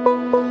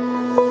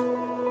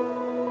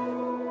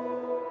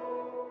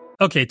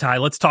 Okay, Ty,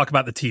 let's talk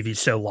about the TV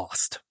show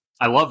Lost.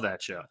 I love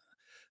that show.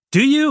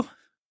 Do you?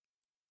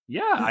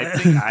 Yeah, I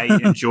think I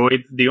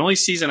enjoyed. The only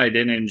season I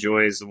didn't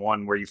enjoy is the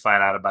one where you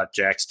find out about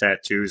Jack's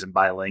tattoos and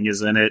Bai Ling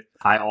is in it.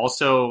 I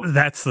also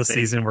that's the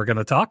season we're going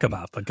to talk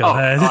about. But go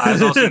ahead. I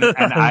was also,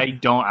 and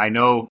I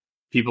know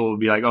people will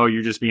be like, "Oh,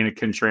 you're just being a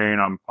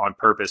contrarian on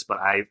purpose," but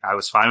I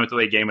was fine with the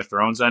way Game of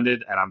Thrones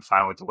ended, and I'm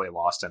fine with the way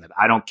Lost ended.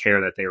 I don't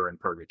care that they were in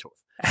purgatory.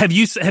 Have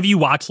you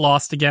watched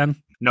Lost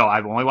again? No,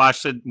 I've only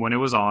watched it when it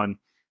was on.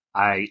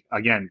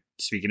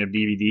 Speaking of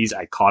DVDs,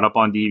 I caught up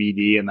on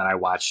DVD and then I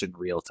watched it in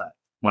real time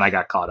when I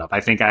got caught up. I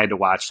think I had to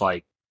watch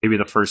like maybe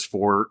the first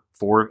four,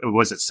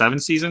 was it 7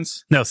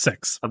 seasons? No,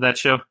 6 of that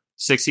show.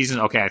 6 seasons.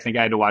 Okay. I think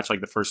I had to watch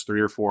like the first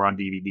 3 or 4 on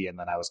DVD and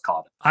then I was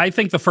caught up. I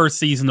think the first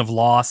season of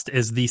Lost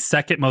is the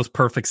second most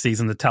perfect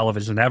season of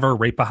television ever,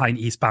 right behind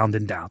Eastbound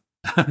and Down.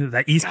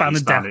 That Eastbound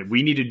and Down.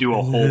 We need to do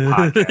a whole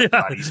podcast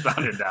about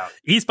Eastbound and Down.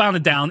 Eastbound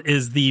and Down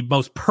is the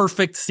most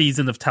perfect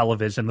season of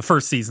television. The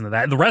first season of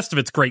that. The rest of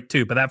it's great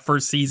too, but that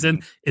first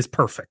season is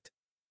perfect.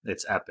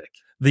 It's epic.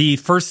 The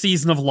first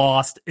season of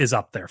Lost is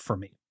up there for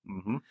me.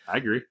 Mm-hmm. I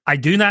agree. I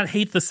do not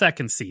hate the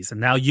second season.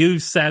 Now, you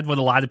said what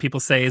a lot of people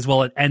say is,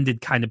 well, it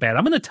ended kind of bad.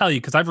 I'm going to tell you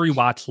because I've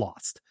rewatched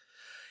Lost.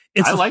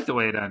 I like the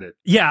way it ended.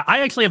 Yeah, I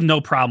actually have no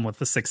problem with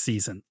the 6th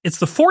season. It's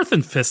the 4th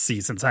and 5th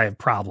seasons I have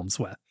problems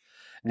with.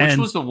 Which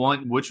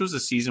was the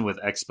season with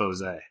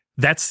Expose?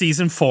 That's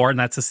season 4, and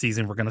that's a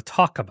season we're going to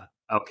talk about.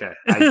 Okay.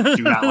 I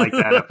do not like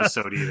that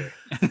episode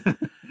either.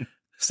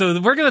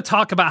 So we're going to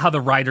talk about how the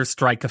writer's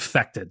strike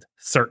affected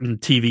certain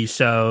TV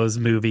shows,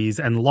 movies,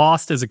 and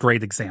Lost is a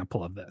great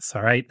example of this.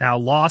 All right. Now,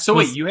 Lost. So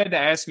wait, you had to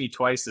ask me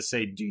twice to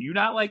say, do you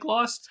not like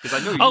Lost?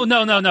 Because I know. Oh,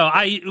 no.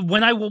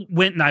 When I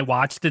went and I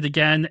watched it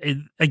again,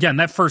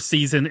 that first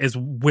season is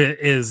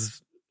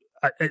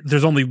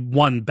there's only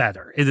one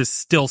better. It is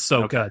still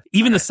so good.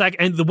 Even the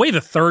second, and the way the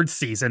third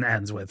season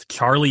ends with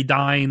Charlie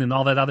dying and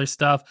all that other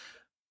stuff,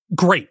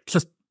 great.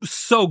 Just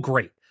so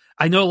great.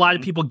 I know a lot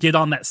of people get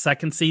on that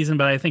second season,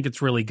 but I think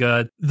it's really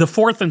good. The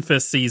 4th and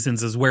 5th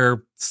seasons is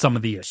where some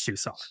of the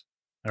issues are.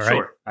 All right.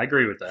 Sure. I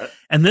agree with that.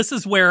 And this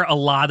is where a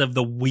lot of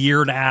the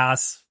weird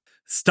ass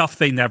stuff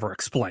they never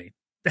explain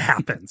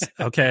happens.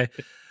 Okay.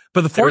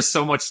 But there's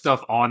so much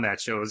stuff on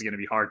that show is going to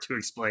be hard to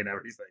explain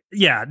everything.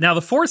 Yeah. Now, the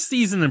 4th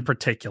season in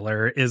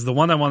particular is the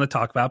one I want to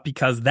talk about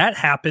because that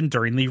happened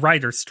during the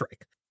writer's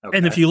strike. Okay.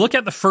 And if you look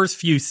at the first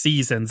few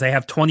seasons, they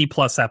have 20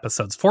 plus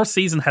episodes. 4th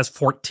season has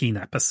 14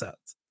 episodes.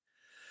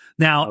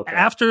 Now,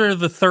 after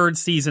the 3rd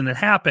season had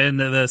happened,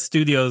 the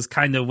studios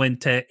kind of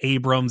went to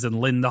Abrams and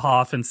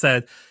Lindelof and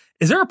said,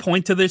 is there a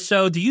point to this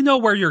show? Do you know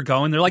where you're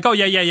going? They're like, oh,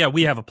 yeah.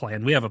 We have a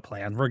plan.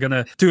 We're going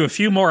to do a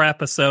few more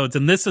episodes.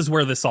 And this is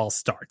where this all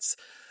starts.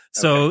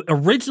 So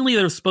originally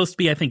there was supposed to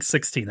be, I think,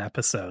 16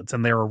 episodes,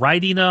 and they were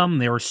writing them,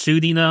 they were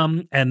shooting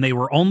them, and they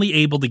were only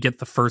able to get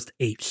the first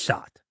 8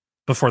 shot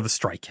before the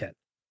strike hit.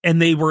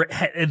 And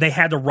they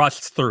had to rush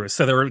through.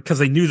 So because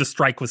they knew the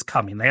strike was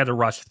coming, they had to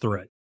rush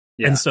through it.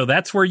 Yeah. And so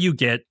that's where you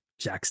get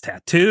Jack's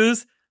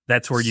tattoos.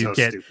 That's where you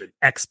get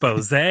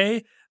Expose.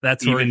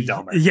 That's even where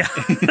dumber. Yeah,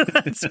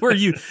 that's where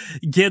you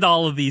get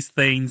all of these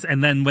things.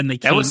 And then when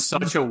that was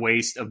such a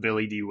waste of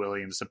Billy D.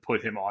 Williams to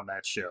put him on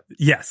that show.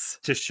 Yes,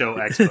 to show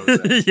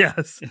Expose.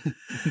 Yes,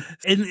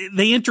 and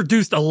they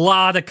introduced a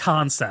lot of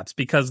concepts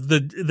because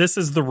this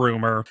is the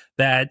rumor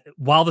that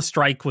while the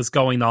strike was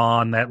going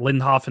on, that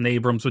Lindelof and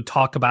Abrams would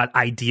talk about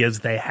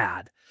ideas they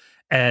had,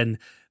 and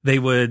they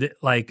would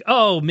like,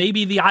 oh,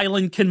 maybe the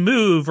island can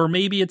move, or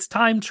maybe it's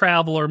time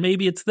travel, or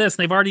maybe it's this.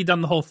 And they've already done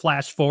the whole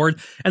flash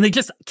forward. And they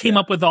just came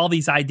up with all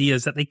these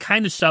ideas that they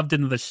kind of shoved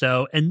into the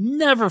show and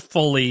never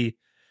fully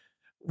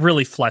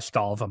really fleshed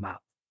all of them out.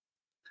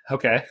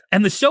 Okay.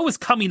 And the show was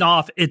coming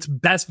off its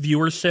best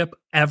viewership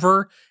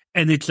ever,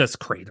 and it just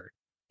cratered.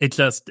 It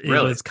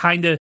was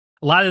kind of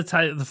a lot of the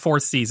time the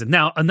fourth season.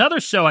 Now, another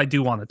show I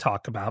do want to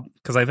talk about,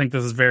 because I think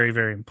this is very,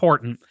 very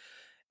important,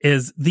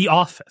 is The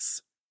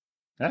Office.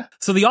 Yeah.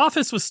 So The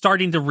Office was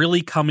starting to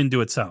really come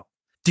into its own.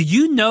 Do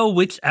you know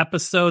which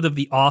episode of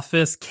The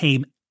Office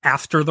came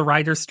after the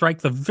writer's strike?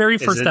 The very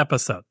first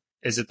episode.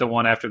 Is it the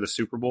one after the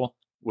Super Bowl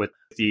with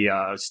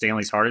the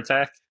Stanley's heart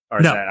attack? Or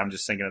is that, I'm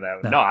just thinking of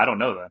that. No, I don't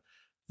know that.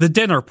 The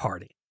Dinner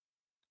Party.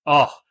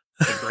 Oh,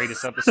 the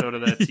greatest episode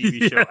of that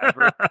TV show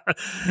ever,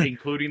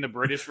 including the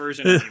British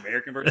version and the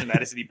American version.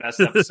 That is the best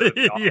episode of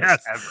The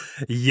Office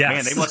ever. Yes.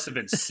 Man, they must have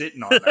been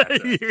sitting on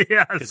that.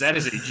 Yes. Because that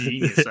is a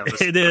genius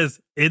episode.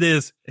 It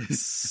is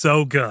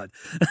so good.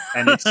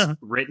 And it's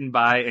written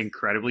by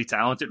incredibly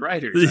talented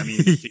writers. I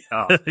mean,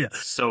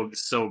 so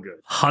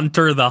good.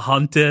 Hunter the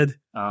Hunted.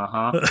 His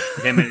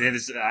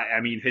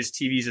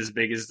TV's as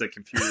big as the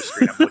computer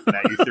screen I'm looking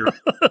at you through.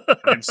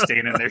 I'm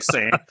standing there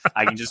saying,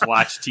 I can just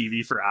watch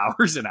TV for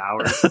hours and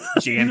hours.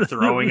 Jan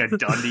throwing a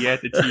Dundee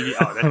at the TV.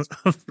 Oh,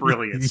 that's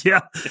brilliant.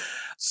 Yeah.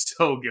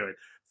 So good.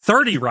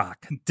 30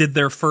 Rock did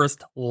their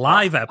first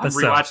live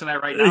episode. I'm rewatching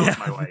that right now with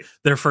my wife.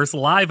 Their first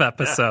live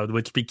episode,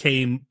 which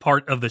became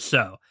part of the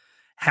show,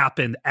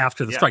 happened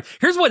after the strike.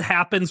 Here's what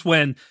happens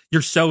when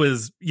your show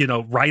is,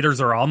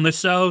 writers are on the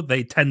show.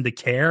 They tend to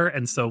care.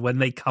 And so when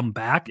they come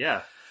back,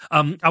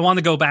 I want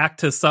to go back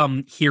to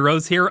some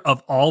heroes here.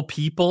 Of all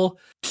people,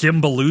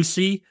 Jim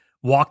Belushi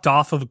walked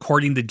off of,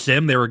 according to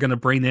Jim, they were going to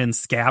bring in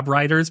scab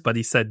writers, but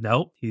he said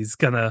no, he's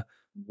going to.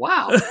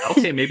 Wow.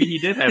 Okay, maybe he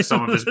did have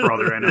some of his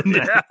brother in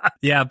it.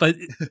 Yeah, but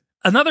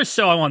another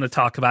show I want to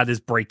talk about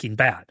is Breaking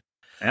Bad.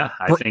 Yeah,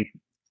 I think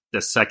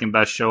the second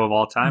best show of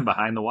all time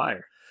behind The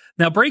Wire.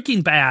 Now,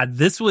 Breaking Bad,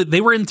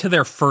 they were into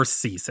their first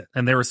season,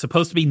 and there were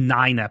supposed to be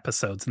 9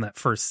 episodes in that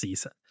first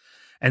season,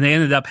 and they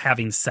ended up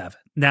having 7.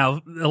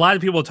 Now, a lot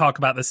of people talk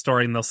about this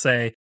story, and they'll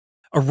say,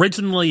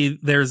 originally,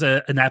 there's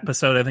an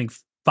episode, I think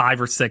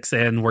 5 or 6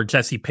 in, where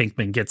Jesse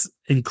Pinkman gets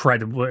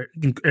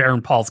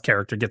Aaron Paul's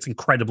character gets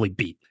incredibly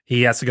beat.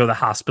 He has to go to the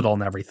hospital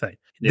and everything.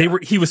 Yeah.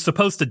 He was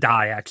supposed to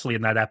die, actually,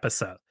 in that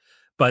episode,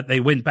 but they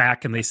went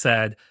back and they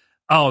said,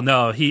 oh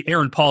no,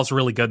 Aaron Paul's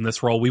really good in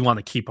this role. We want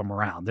to keep him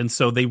around. And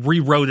so they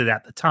rewrote it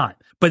at the time.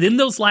 But in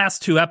those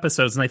last 2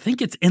 episodes, and I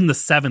think it's in the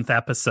 7th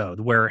episode,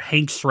 where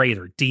Hank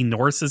Schrader, Dean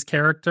Norris's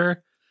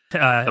character,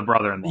 the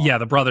brother-in-law. Yeah,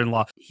 the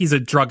brother-in-law. He's a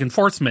drug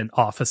enforcement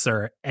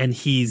officer, and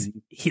it's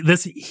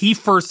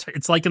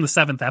like in the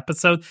 7th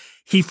episode,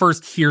 he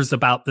first hears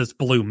about this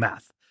blue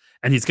meth,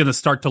 and he's going to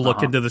start to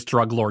look into this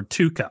drug lord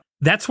Tuco.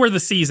 That's where the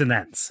season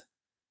ends.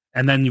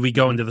 And then we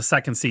go into the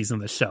second season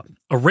of the show.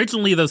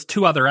 Originally, those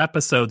 2 other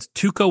episodes,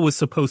 Tuco was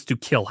supposed to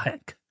kill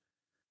Hank.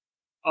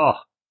 Oh,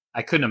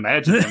 I couldn't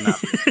imagine him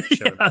not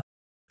being yeah.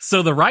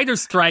 So the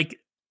writer's strike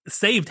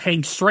saved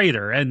Hank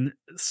Schrader, and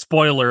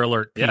spoiler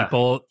alert,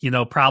 people,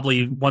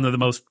 probably one of the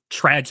most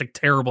tragic,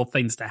 terrible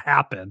things to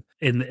happen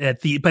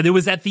but it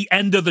was at the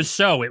end of the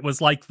show. It was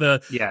like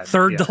the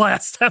third to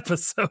last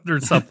episode or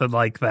something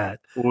like that.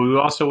 Well, we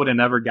also would have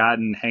never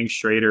gotten Hank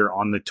Schrader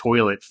on the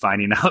toilet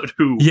finding out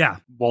who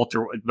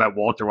Walter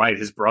White,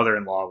 his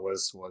brother-in-law,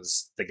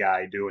 was the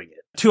guy doing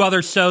it. 2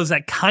 other shows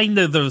that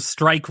the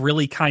strike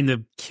really kind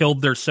of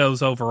killed their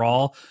shows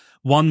overall.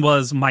 One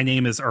was My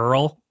Name is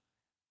Earl.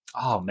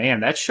 Oh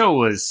man, that show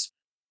was,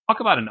 talk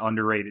about an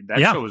underrated. That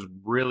show was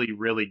really,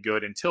 really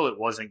good until it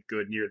wasn't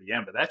good near the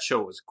end. But that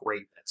show was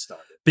great that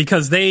started.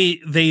 Because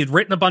they'd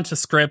written a bunch of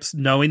scripts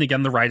knowing,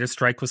 again, the writer's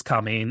strike was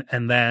coming.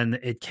 And then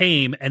it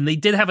came, and they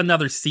did have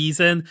another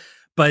season.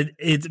 But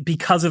it's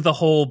because of the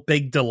whole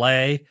big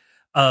delay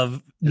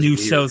of new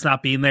shows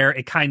not being there,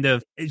 it kind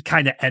of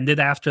ended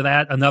after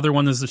that. Another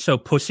one is the show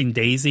Pushing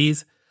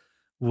Daisies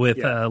with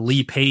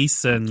Lee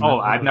Pace. And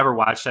I've never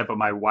watched that, but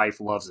my wife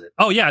loves it.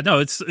 Oh yeah, no,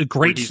 it's a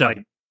great show.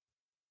 Like,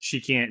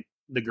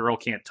 the girl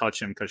can't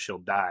touch him because she'll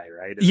die,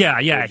 right? Yeah.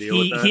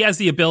 He has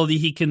the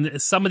ability.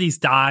 Somebody's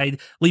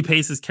died. Lee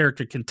Pace's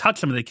character can touch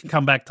them and they can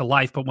come back to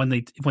life, but when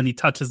he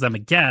touches them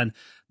again,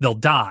 they'll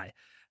die.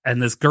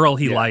 And this girl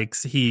he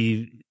likes,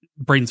 he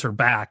brings her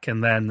back,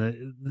 and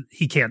then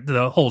he can't.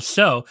 The whole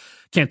show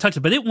can't touch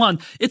it. But it won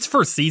its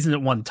first season.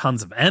 It won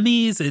tons of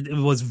Emmys. It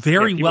was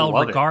very well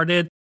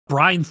regarded.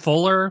 Brian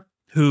Fuller,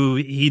 who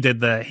he did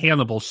the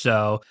Hannibal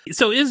show.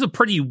 So it is a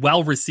pretty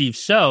well-received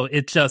show.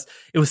 It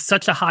was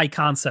such a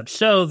high-concept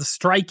show. The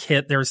strike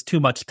hit, there was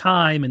too much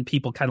time, and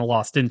people kind of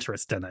lost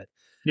interest in it.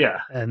 Yeah.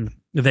 And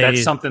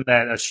that's something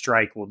that a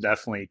strike will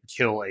definitely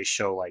kill a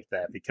show like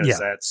that, because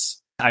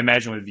I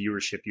imagine with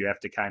viewership, you have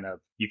to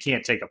you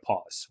can't take a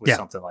pause with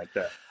something like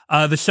that.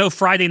 The show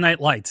Friday Night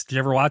Lights. Did you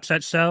ever watch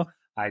that show?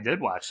 I did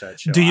watch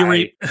that show. Do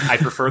you I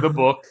prefer the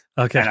book.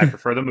 Okay. And I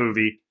prefer the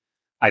movie.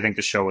 I think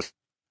the show was,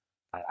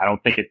 I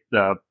don't think it's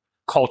the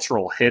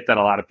cultural hit that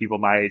a lot of people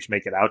my age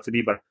make it out to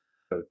be, but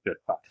good.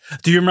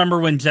 Do you remember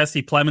when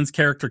Jesse Plemons'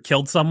 character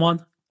killed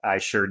someone? I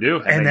sure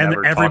do. And then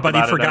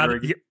everybody forgot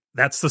it.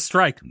 That's the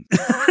strike.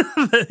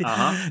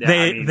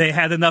 They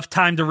had enough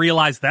time to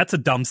realize that's a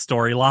dumb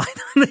storyline.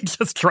 They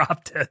just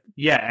dropped it.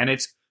 Yeah, and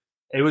it's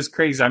It was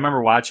crazy. I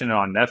remember watching it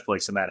on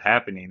Netflix and that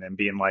happening and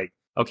being like,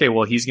 okay,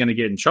 well, he's going to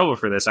get in trouble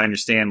for this. I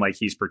understand, like,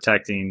 he's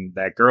protecting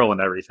that girl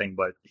and everything,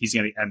 but he's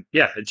going to, and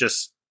yeah, it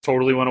just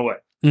totally went away.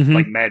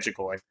 Like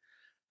magical. Like,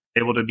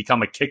 able to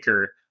become a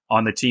kicker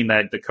on the team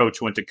that the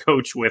coach went to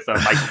coach with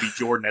Michael B.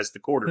 Jordan as the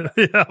quarterback.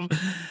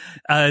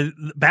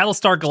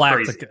 Battlestar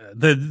Galactica,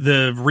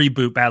 the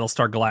reboot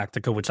Battlestar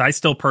Galactica, which I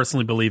still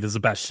personally believe is the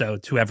best show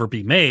to ever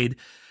be made.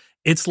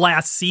 Its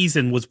last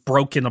season was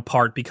broken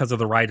apart because of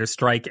the writer's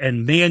strike.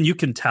 And man, you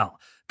can tell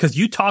because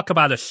you talk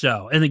about a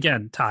show. And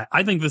again, Ty,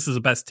 I think this is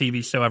the best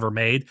TV show ever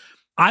made.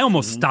 I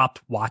almost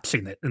stopped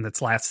watching it in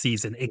its last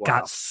season. It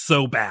got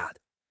so bad.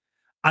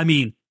 I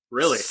mean,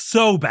 really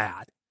so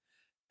bad.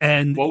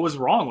 And what was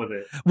wrong with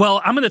it?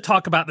 Well, I'm going to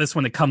talk about this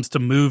when it comes to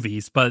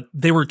movies, but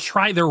they were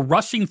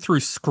rushing through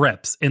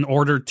scripts in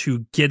order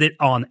to get it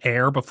on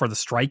air before the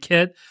strike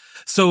hit.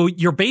 So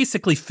you're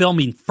basically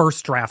filming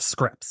first draft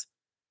scripts.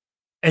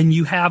 And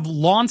you have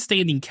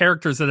long-standing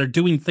characters that are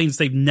doing things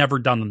they've never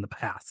done in the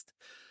past.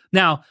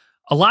 Now,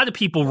 a lot of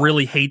people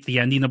really hate the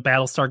ending of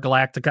Battlestar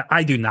Galactica.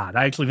 I do not.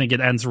 I actually think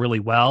it ends really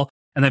well.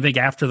 And I think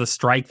after the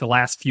strike, the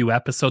last few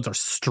episodes are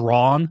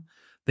strong.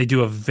 They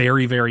do a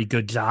very, very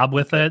good job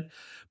with it.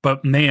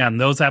 But man,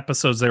 those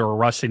episodes they were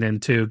rushing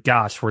into,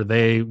 gosh, were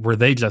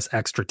they just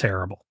extra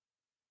terrible?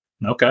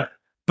 Okay.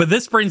 But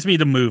this brings me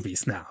to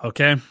movies now,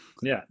 okay?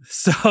 Yeah.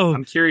 So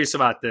I'm curious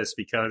about this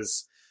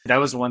because that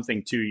was one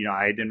thing too,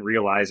 I didn't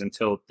realize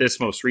until this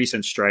most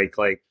recent strike,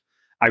 like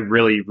I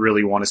really,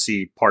 really want to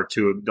see part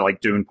two,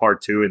 like doing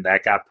part two, and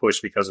that got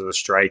pushed because of the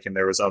strike, and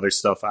there was other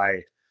stuff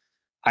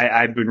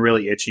I've been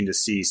really itching to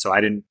see. So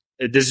I didn't.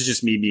 This is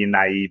just me being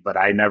naive, but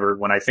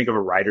when I think of a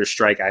writer's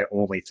strike, I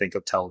only think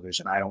of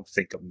television. I don't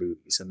think of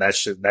movies. And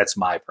that's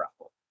my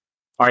problem.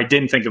 Or I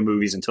didn't think of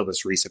movies until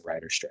this recent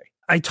writer's strike.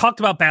 I talked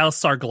about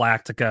Battlestar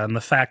Galactica and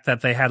the fact that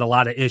they had a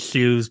lot of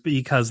issues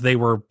because they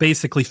were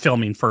basically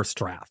filming first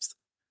drafts.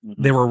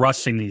 They were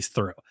rushing these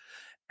through.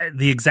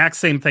 The exact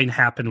same thing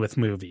happened with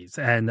movies.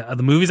 And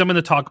the movies I'm going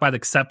to talk about,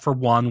 except for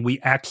one, we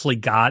actually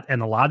got.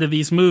 And a lot of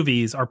these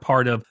movies are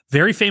part of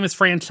very famous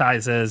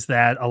franchises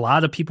that a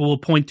lot of people will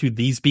point to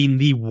these being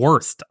the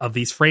worst of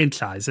these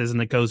franchises.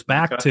 And it goes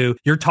back to,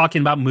 you're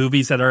talking about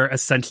movies that are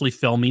essentially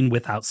filming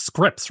without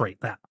scripts right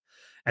now.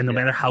 And no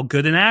matter how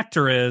good an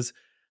actor is,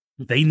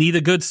 they need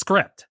a good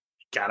script.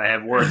 Gotta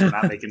have words. We're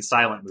not making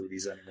silent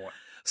movies anymore.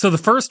 So the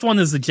first one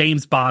is the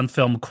James Bond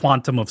film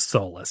Quantum of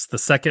Solace, the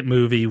second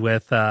movie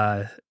with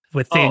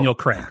Daniel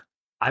Craig.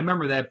 I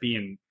remember that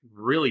being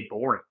really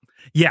boring.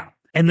 Yeah.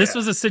 And this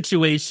was a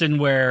situation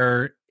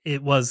where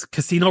it was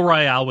Casino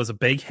Royale was a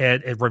big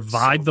hit. It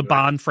revived the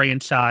Bond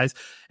franchise.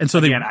 And so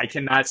I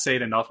cannot say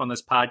it enough on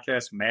this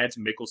podcast. Mads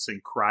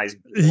Mikkelsen cries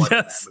blood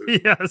yes, in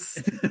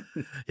that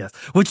movie. yes.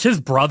 Which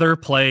his brother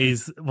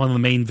plays one of the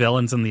main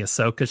villains in the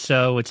Ahsoka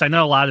show, which I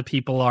know a lot of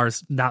people are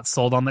not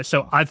sold on that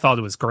show. I thought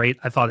it was great.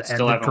 I thought it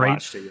ended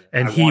great.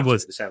 And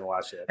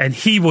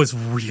he was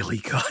really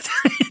good.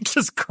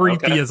 Just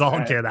creepy as all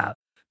get out.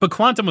 But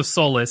Quantum of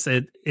Solace,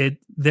 it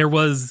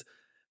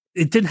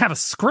didn't have a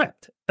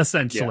script,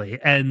 essentially.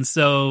 And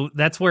so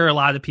that's where a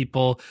lot of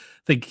people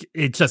think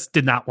it just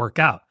did not work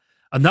out.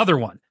 Another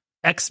one,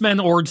 X-Men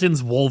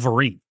Origins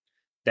Wolverine.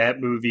 That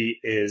movie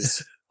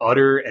is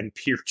utter and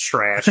pure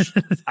trash.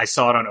 I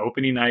saw it on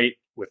opening night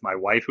with my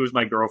wife, who was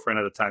my girlfriend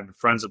at the time, and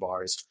friends of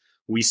ours.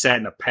 We sat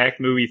in a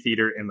packed movie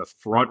theater in the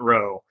front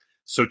row.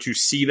 So to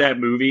see that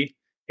movie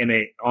in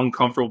an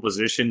uncomfortable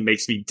position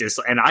makes me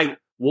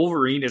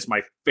Wolverine is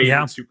my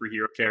favorite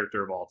superhero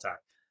character of all time.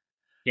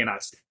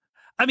 Cannot stand.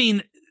 I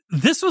mean,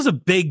 this was a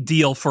big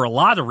deal for a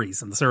lot of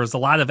reasons. There was a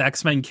lot of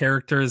X-Men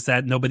characters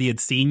that nobody had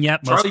seen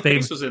yet. Charlie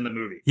Pace was in the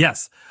movie.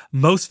 Yes.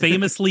 Most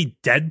famously,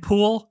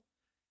 Deadpool.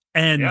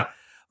 And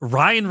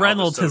Ryan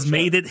Reynolds has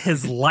made it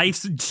his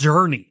life's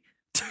journey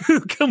to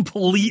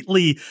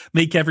completely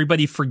make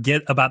everybody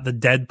forget about the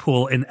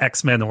Deadpool in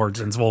X-Men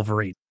Origins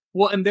Wolverine.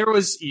 Well, and there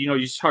was,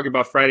 you talk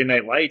about Friday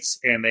Night Lights,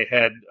 and they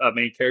had a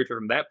main character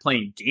from that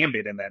playing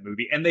Gambit in that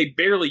movie, and they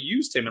barely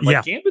used him. And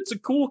Gambit's a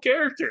cool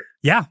character.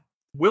 Yeah.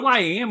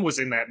 Will.i.am was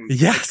in that movie.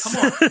 Yes.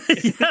 Like, come on.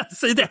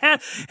 Yes, it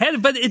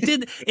had, but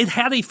it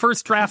had a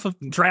first draft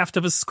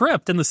of a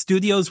script, and the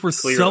studios were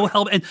so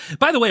helpful. And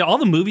by the way, all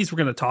the movies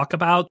we're going to talk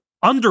about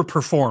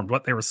underperformed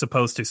what they were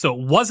supposed to. So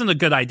it wasn't a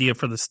good idea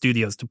for the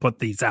studios to put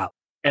these out.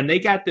 And they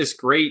got this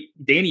great,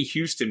 Danny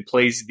Houston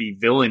plays the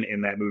villain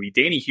in that movie.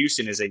 Danny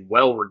Houston is a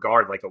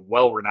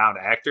well-renowned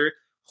actor.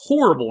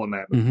 Horrible in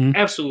that movie.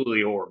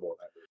 Absolutely horrible in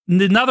that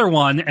movie. Another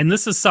one, and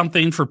this is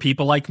something for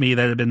people like me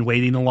that have been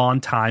waiting a long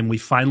time. We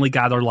finally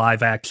got our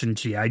live-action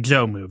G.I.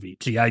 Joe movie,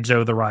 G.I.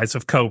 Joe: The Rise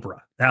of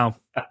Cobra. Now,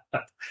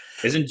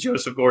 isn't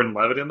Joseph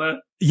Gordon-Levitt in that?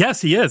 Yes,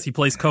 he is. He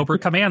plays Cobra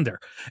Commander,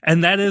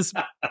 and that is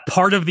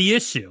part of the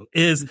issue.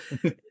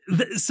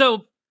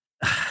 So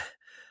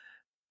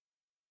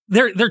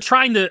they're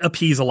trying to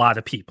appease a lot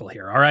of people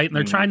here, all right? And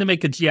they're trying to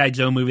make a G.I.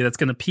 Joe movie that's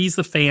going to appease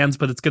the fans,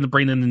 but it's going to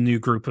bring in a new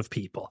group of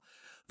people.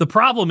 The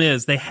problem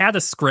is they had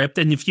a script,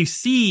 and if you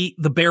see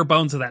the bare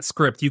bones of that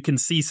script, you can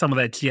see some of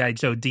that G.I.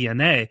 Joe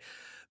DNA.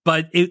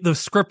 but the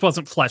script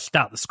wasn't fleshed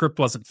out. The script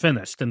wasn't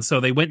finished. And so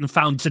they went and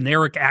found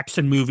generic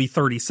action movie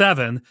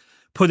 37,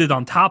 put it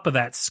on top of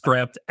that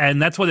script,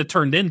 and that's what it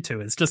turned into.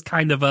 It's just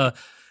kind of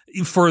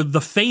for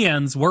the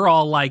fans, we're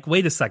all like,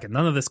 wait a second,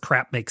 none of this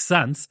crap makes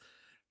sense.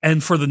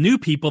 And for the new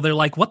people, they're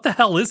like, what the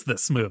hell is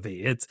this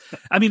movie?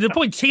 The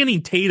point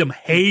Channing Tatum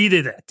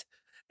hated it.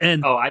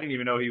 And I didn't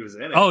even know he was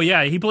in it. Oh,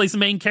 yeah. He plays the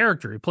main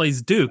character. He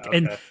plays Duke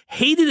and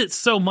hated it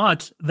so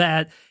much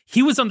that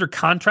he was under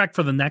contract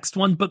for the next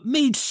one, but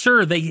made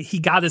sure he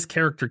got his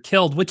character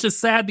killed, which is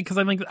sad because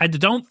I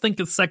don't think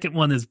the second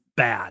one is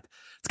bad.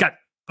 It's got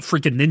a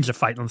freaking ninja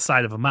fight on the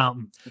side of a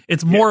mountain.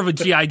 It's more of a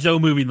G.I. Joe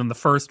movie than the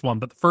first one,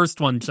 but the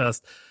first one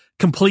just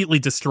completely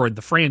destroyed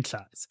the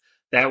franchise.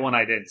 That one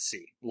I didn't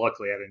see.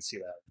 Luckily, I didn't see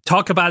that.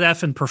 Talk about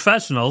effing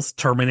professionals.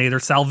 Terminator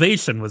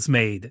Salvation was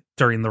made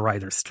during the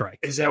writer's strike.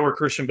 Is that where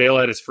Christian Bale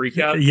had his freak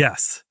out?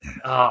 Yes.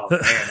 Oh,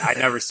 man. I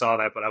never saw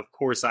that, but of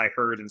course I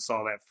heard and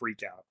saw that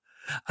freak out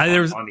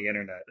on the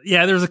internet.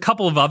 Yeah, there's a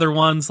couple of other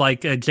ones,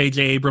 like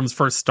J.J. Abrams'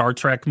 first Star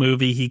Trek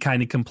movie. He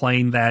kind of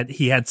complained that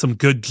he had some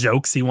good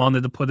jokes he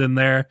wanted to put in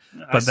there.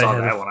 But I saw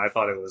that one. I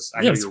thought it was...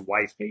 I know your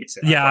wife hates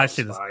it. Yeah, I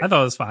thought it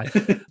was fine.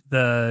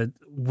 The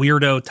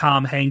weirdo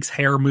Tom Hanks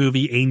hair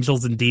movie,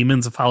 Angels and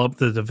Demons, a follow-up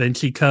to the Da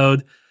Vinci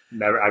Code.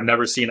 I've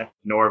never seen it,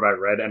 nor have I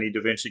read any Da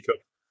Vinci Code.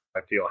 I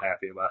feel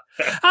happy about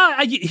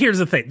it. Here's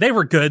the thing. They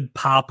were good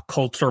pop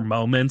culture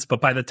moments, but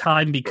by the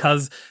time,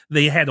 because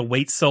they had to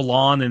wait so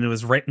long and it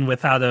was written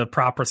without a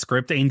proper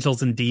script,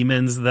 Angels and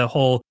Demons, the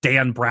whole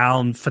Dan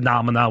Brown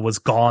phenomena was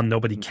gone.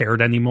 Nobody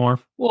cared anymore.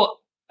 Well,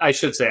 I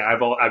should say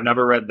I've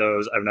never read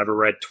those. I've never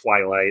read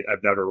Twilight.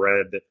 I've never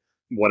read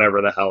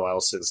whatever the hell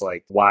else is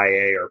like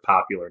YA or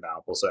popular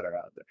novels that are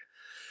out there.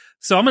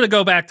 So I'm going to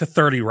go back to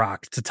 30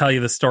 Rock to tell you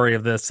the story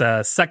of this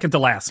second to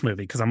last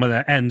movie, because I'm going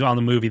to end on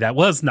the movie that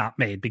was not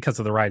made because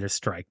of the writer's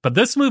strike. But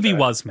this movie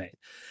was made.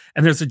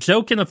 And there's a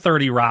joke in a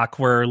 30 Rock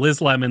where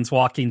Liz Lemon's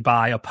walking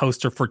by a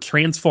poster for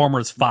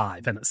Transformers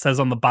 5, and it says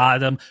on the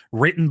bottom,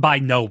 written by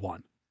no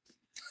one.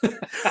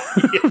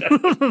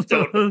 Yeah,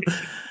 totally.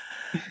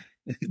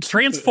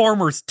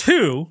 Transformers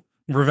 2,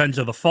 Revenge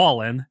of the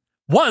Fallen,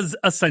 was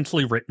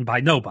essentially written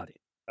by nobody.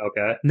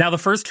 Okay. Now, the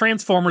first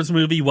Transformers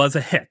movie was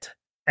a hit.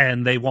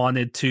 And they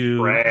wanted to.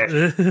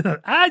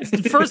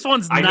 The first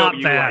one's not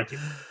bad,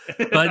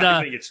 like but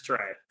I think it's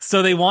trash.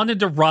 So they wanted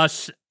to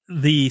rush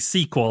the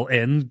sequel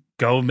in,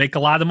 go make a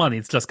lot of money.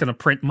 It's just going to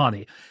print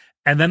money,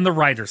 and then the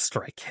writer's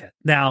strike hit.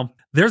 Now,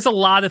 there's a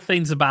lot of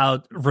things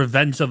about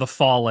Revenge of the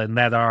Fallen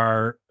that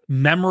are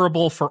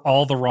memorable for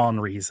all the wrong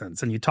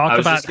reasons. And you talk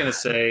about. I was just going to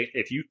say,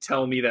 if you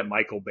tell me that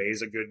Michael Bay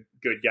is a good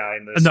guy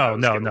in this, no,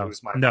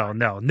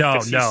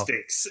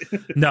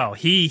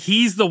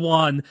 he's the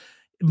one.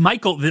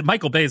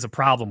 Michael Bay has a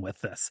problem with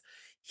this.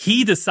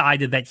 He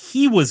decided that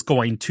he was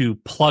going to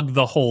plug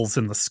the holes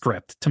in the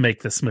script to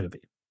make this movie.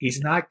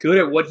 He's not good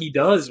at what he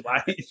does.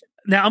 Why?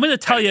 Now, I'm going to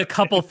tell you a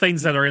couple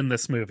things that are in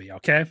this movie,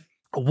 okay?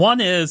 One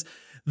is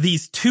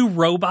these two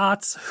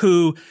robots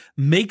who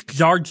make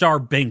Jar Jar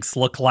Binks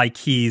look like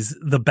he's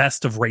the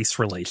best of race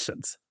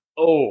relations.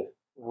 Oh,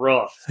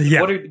 rough.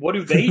 Yeah. What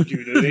do they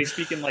do? Do they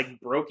speak in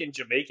like broken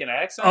Jamaican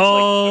accents?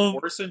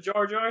 Like worse than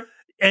Jar Jar?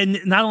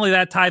 And not only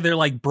that, Ty, they're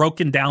like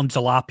broken down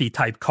jalopy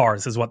type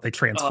cars is what they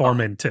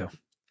transform into.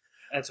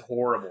 That's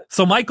horrible.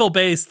 So Michael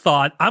Bay's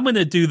thought, I'm going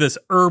to do this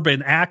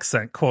urban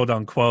accent, quote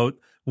unquote,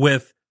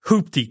 with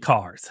hoopty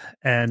cars.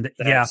 And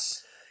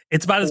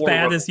it's about as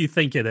bad as you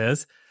think it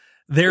is.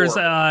 There's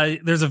a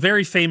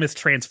very famous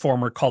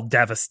Transformer called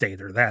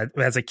Devastator that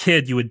as a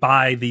kid you would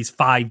buy these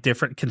 5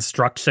 different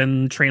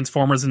construction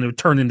Transformers and it would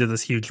turn into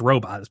this huge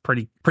robot. It's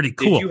pretty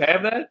cool. Did you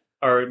have that?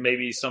 Or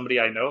maybe somebody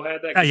I know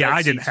had that?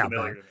 I didn't have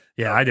that.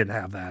 Yeah, I didn't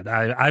have that.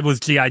 I was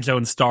G.I. Joe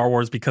and Star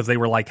Wars because they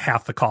were like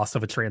half the cost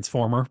of a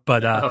Transformer.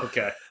 But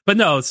okay. But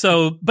no,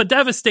 but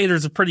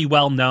Devastators are pretty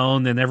well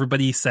known, and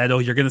everybody said, "Oh,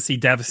 you're going to see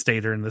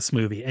Devastator in this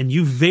movie," and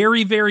you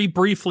very, very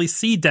briefly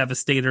see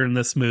Devastator in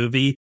this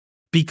movie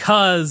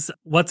because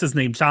what's his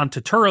name, John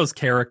Turturro's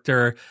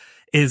character,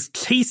 is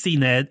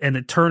chasing it, and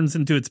it turns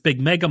into its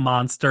big mega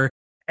monster.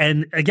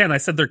 And again, I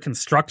said they're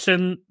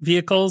construction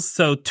vehicles.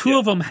 So 2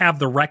 of them have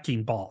the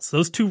wrecking balls.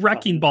 Those 2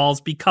 wrecking balls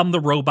become the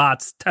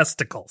robot's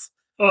testicles.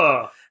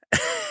 Oh,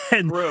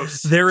 and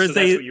gross. That's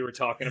what you were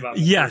talking about.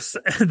 Yes.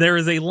 There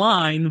is a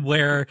line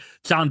where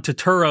John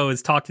Turturro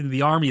is talking to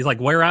the army. He's like,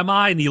 "Where am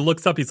I?" And he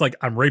looks up. He's like,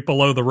 "I'm right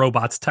below the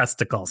robot's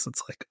testicles."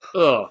 It's like,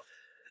 oh,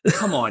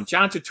 come on.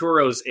 John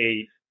Turturro's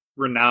a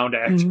renowned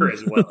actor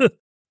as well.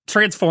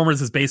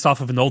 Transformers is based off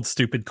of an old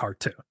stupid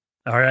cartoon.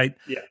 All right.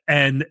 Yeah.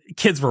 And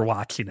kids were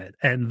watching it.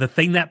 And the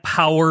thing that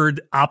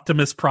powered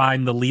Optimus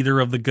Prime, the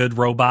leader of the good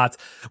robots,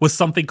 was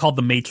something called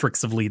the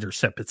Matrix of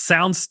Leadership. It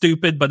sounds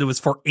stupid, but it was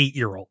for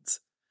 8-year-olds.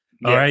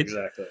 All right.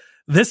 Exactly.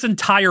 This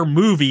entire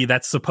movie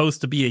that's supposed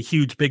to be a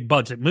huge, big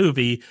budget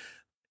movie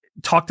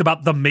talked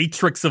about the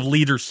Matrix of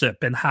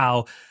Leadership and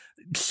how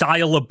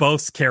Shia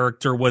LaBeouf's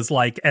character was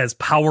like as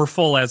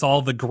powerful as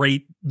all the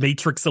great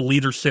Matrix of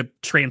Leadership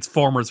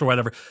Transformers or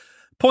whatever.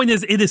 Point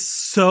is, it is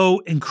so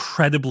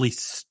incredibly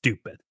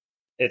stupid.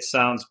 It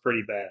sounds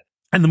pretty bad.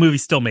 And the movie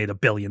still made $1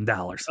 billion.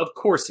 Of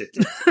course it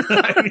did.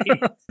 I mean,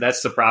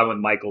 that's the problem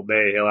with Michael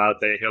Bay.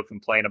 He'll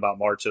complain about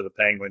March of the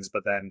Penguins,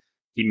 but then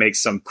he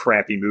makes some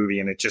crappy movie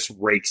and it just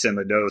rakes in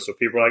the dough. So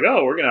people are like,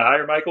 oh, we're going to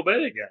hire Michael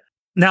Bay again.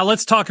 Now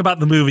let's talk about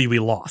the movie we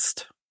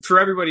lost. For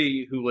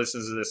everybody who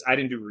listens to this, I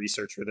didn't do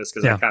research for this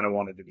because I kind of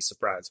wanted to be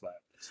surprised by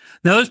it.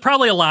 Now, there's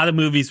probably a lot of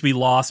movies we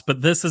lost,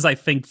 but this is, I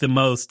think, the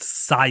most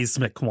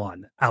seismic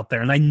one out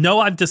there. And I know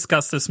I've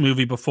discussed this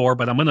movie before,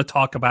 but I'm going to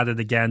talk about it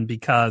again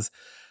because,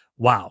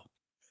 wow.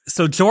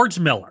 So George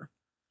Miller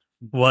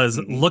was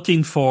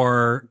looking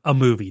for a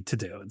movie to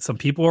do. And some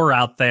people were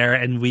out there,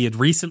 and we had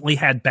recently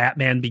had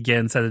Batman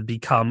Begins that had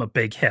become a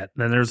big hit.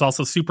 And then there's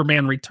also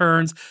Superman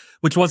Returns,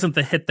 which wasn't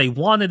the hit they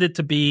wanted it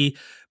to be.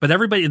 But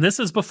everybody, and this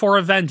is before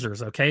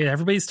Avengers, okay?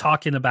 Everybody's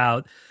talking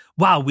about,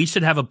 wow, we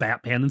should have a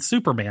Batman and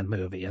Superman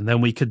movie. And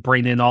then we could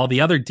bring in all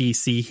the other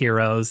DC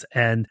heroes.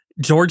 And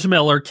George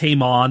Miller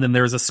came on, and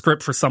there's a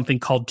script for something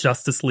called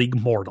Justice League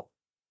Mortal.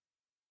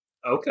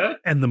 Okay.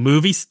 And the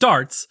movie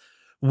starts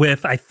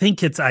with, I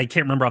can't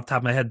remember off the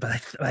top of my head,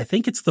 but I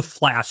think it's the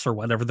Flash or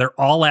whatever. They're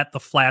all at the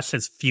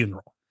Flash's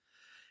funeral.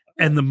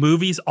 And the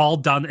movie's all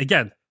done,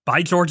 again,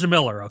 by George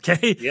Miller,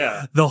 okay?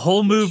 Yeah. The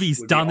whole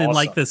movie's done awesome. in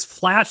like this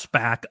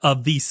flashback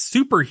of these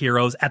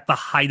superheroes at the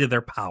height of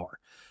their power.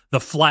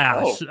 The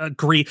Flash,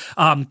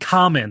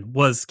 Common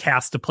was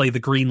cast to play the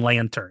Green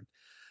Lantern.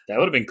 That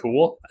would have been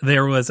cool.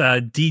 There was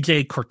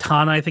DJ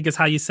Cortana, I think is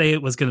how you say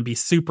it, was going to be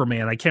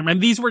Superman. I can't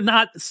remember. These were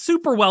not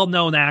super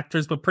well-known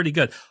actors, but pretty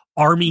good.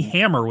 Armie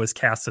Hammer was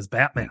cast as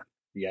Batman.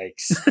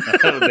 Yikes.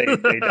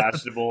 they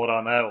dodged a bullet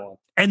on that one.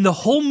 And the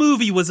whole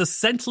movie was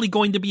essentially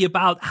going to be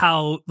about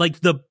how, like,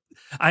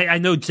 I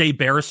know Jay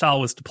Baruchel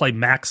was to play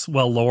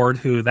Maxwell Lord,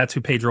 that's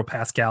who Pedro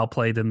Pascal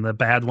played in the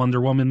bad Wonder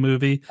Woman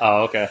movie.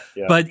 Oh, okay.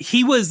 Yeah. But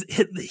he was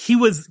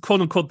quote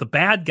unquote the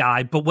bad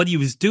guy. But what he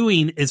was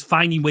doing is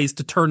finding ways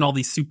to turn all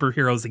these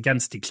superheroes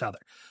against each other.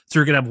 So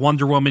you're going to have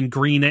Wonder Woman,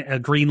 Green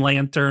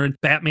Lantern,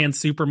 Batman,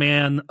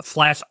 Superman,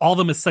 Flash, all of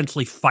them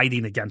essentially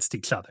fighting against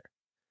each other.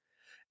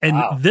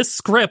 And This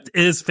script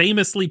is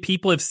famously,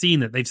 people have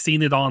seen it. They've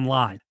seen it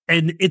online.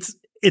 And it's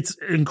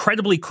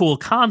incredibly cool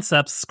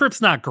concepts.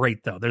 Script's not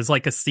great, though. There's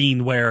like a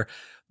scene where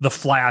the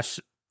Flash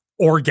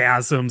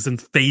orgasms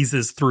and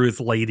phases through his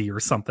lady or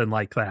something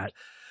like that.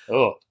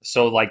 Oh,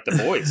 so like The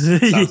Boys.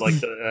 Sounds like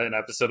an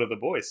episode of The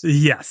Boys.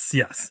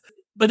 Yes.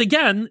 But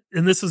again,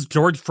 and this is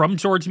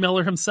George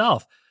Miller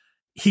himself,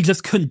 he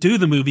just couldn't do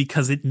the movie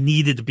because it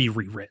needed to be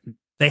rewritten.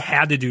 They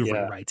had to do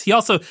rewrites.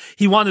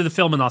 He wanted to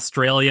film in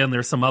Australia, and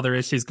there's some other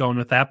issues going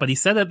with that. But he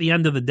said at the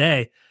end of the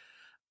day,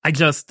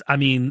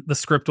 the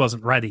script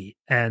wasn't ready,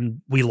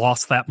 and we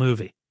lost that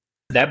movie.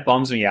 That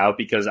bums me out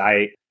because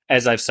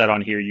as I've said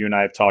on here, you and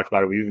I have talked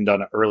about it. We've even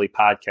done an early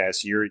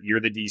podcast.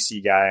 You're the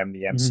DC guy. I'm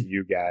the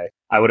MCU guy.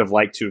 I would have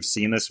liked to have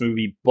seen this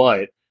movie,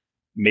 but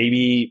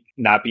maybe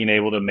not being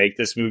able to make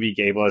this movie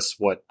gave us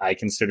what I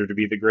consider to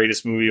be the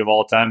greatest movie of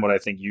all time. What I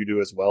think you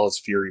do as well as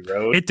Fury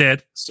Road. It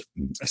did.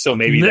 So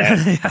maybe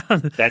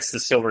that's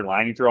the silver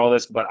lining through all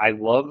this. But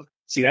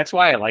that's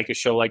why I like a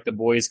show like The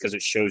Boys, because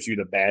it shows you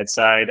the bad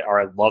side. Or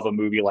I love a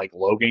movie like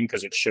Logan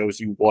because it shows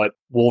you what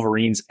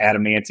Wolverine's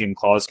adamantium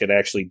claws could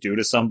actually do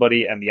to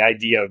somebody. And the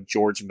idea of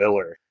George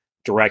Miller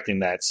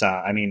directing that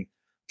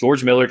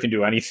George Miller can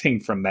do anything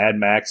from Mad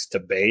Max to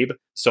Babe.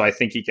 So I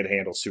think he can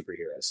handle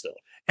superheroes still.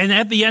 And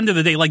at the end of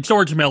the day, like,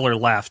 George Miller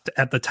left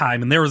at the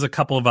time, and there was a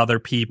couple of other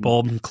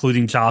people,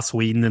 including Joss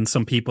Whedon and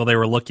some people they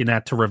were looking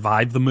at to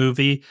revive the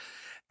movie.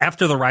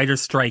 After the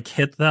writer's strike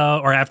hit,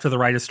 after the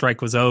writer's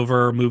strike was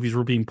over, movies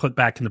were being put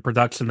back into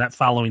production. That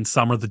following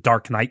summer, The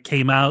Dark Knight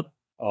came out.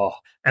 Oh,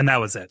 and that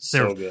was it.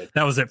 So good.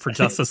 That was it for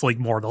Justice League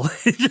Mortal.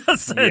 It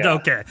just said,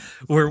 okay,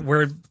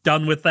 we're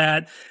done with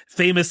that.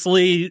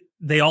 Famously,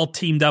 they all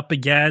teamed up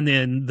again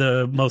in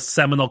the most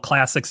seminal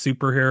classic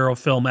superhero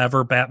film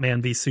ever,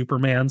 Batman v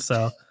Superman.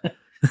 So,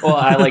 well,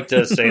 I like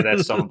to say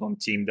that some of them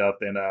teamed up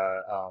in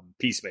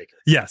Peacemaker.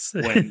 Yes,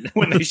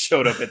 when they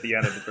showed up at the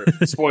end of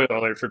the spoiler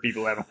alert for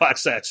people who haven't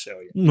watched that show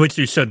yet. Which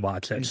you should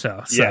watch that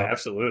show. So. Yeah,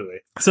 absolutely.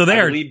 So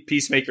I believe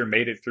Peacemaker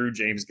made it through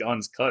James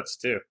Gunn's cuts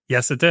too.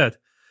 Yes, it did.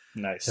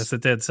 Nice. Yes,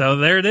 it did. So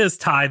there it is,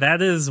 Ty.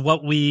 That is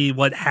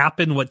what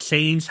happened, what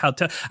changed, I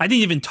didn't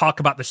even talk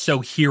about the show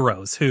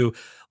Heroes, who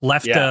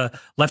left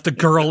a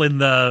girl in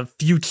the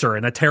future,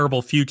 in a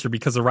terrible future,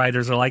 because the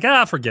writers are like,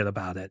 forget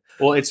about it.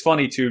 Well, it's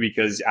funny too,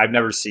 because I've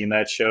never seen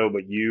that show,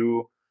 but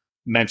you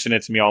mention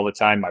it to me all the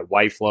time. My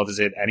wife loves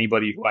it.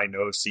 Anybody who I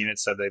know has seen it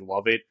said they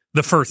love it.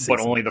 The first season.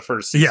 But only the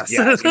first season. Yes.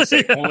 Yeah, I was going to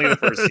say only the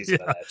first season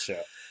of that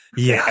show.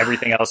 Yeah.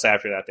 Everything else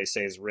after that they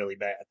say is really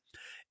bad.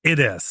 It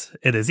is.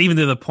 Even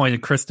to the point of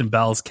Kristen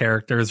Bell's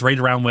character is right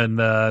around when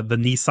the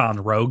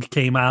Nissan Rogue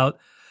came out.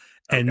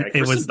 And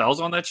Kristen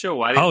Bell's on that show?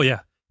 Why? Oh,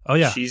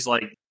 yeah. She's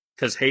like,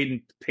 because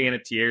Hayden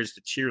Panettiere is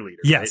the cheerleader.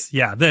 Yes,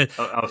 right?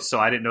 yeah. So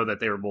I didn't know that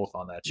they were both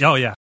on that show. Oh,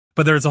 yeah.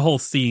 But there's a whole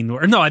scene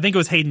where, no, I think it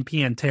was Hayden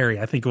Panettiere.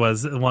 I think it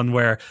was the one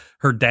where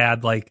her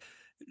dad,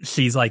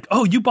 she's like,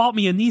 oh, you bought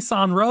me a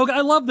Nissan Rogue?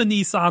 I love the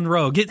Nissan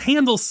Rogue. It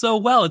handles so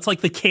well. It's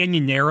like the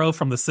Canyonero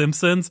from The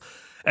Simpsons.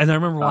 And I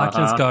remember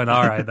watching this going,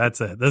 all right,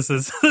 that's it. This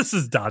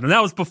is done. And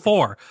that was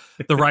before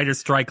the writer's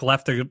strike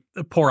left a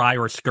poor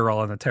Irish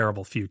girl in a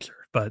terrible future.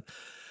 But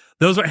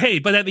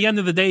but at the end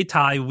of the day,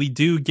 Ty, we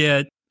do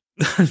get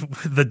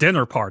the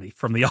dinner party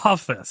from The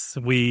Office.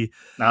 We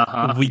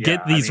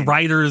get these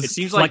writers it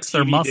seems flex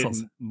like their TV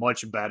muscles. did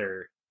much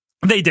better.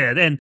 They did.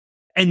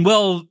 And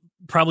we'll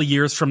probably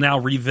years from now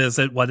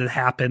revisit what had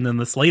happened in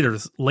this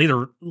latest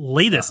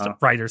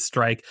writer's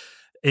strike.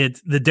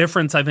 It's the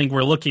difference I think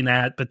we're looking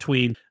at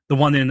between the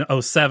one in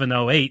 07,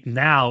 08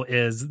 now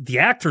is the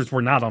actors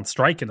were not on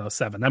strike in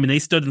 07. I mean, they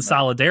stood in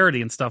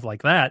solidarity and stuff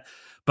like that.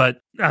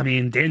 But, I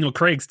mean, Daniel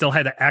Craig still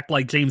had to act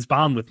like James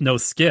Bond with no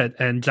skit,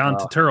 and John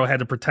Turturro had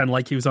to pretend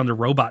like he was under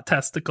robot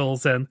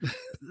testicles. And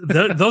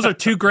those are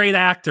two great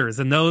actors,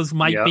 and those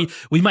might be,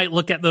 we might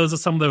look at those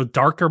as some of those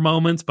darker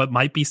moments, but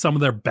might be some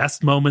of their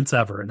best moments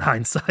ever in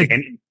hindsight.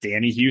 And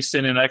Danny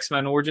Houston in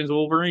X-Men Origins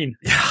Wolverine.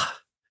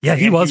 Yeah,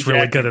 he was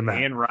really good in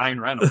that. And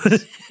Ryan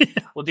Reynolds.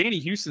 Well, Danny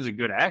Houston's a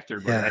good actor,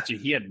 but actually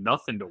he had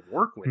nothing to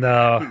work with.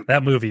 No,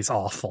 that movie's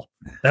awful.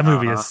 That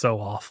movie is so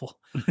awful.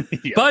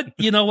 But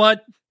you know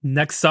what?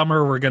 Next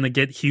summer, we're going to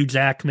get Hugh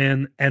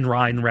Jackman and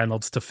Ryan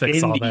Reynolds to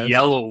fix all that. In the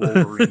yellow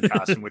Wolverine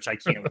costume, which I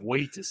can't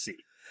wait to see.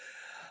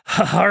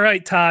 All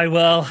right, Ty.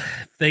 Well,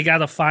 they got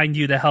to find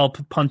you to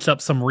help punch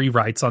up some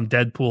rewrites on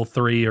Deadpool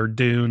 3 or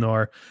Dune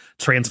or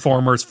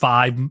Transformers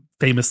 5,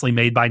 famously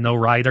made by no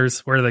writers.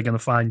 Where are they going to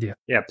find you?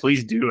 Yeah,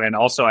 please do. And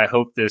also, I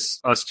hope us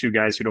two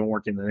guys who don't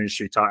work in the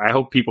industry I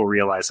hope people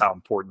realize how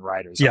important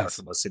writers are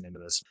from listening to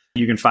this.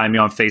 You can find me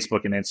on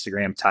Facebook and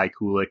Instagram, Ty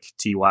Kulik,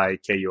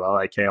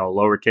 TYKULIK, all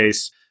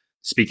lowercase.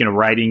 Speaking of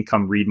writing,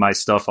 come read my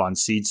stuff on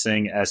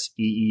SeedSing,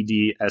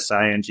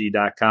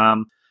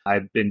 SEEDSING.com.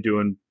 I've been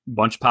doing a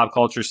bunch of pop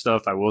culture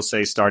stuff. I will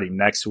say starting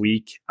next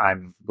week,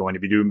 I'm going to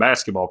be doing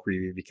basketball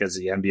preview because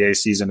the NBA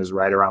season is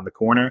right around the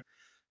corner.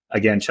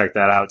 Again, check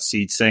that out,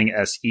 SeedSing,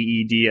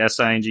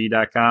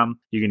 SEEDSING.com.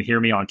 You can hear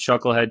me on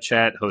Chucklehead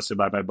Chat, hosted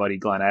by my buddy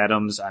Glenn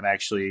Adams. I'm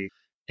actually,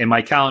 in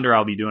my calendar,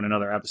 I'll be doing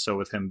another episode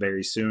with him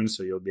very soon,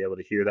 so you'll be able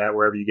to hear that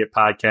wherever you get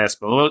podcasts.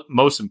 But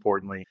most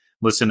importantly,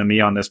 listen to me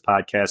on this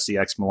podcast, the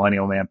Ex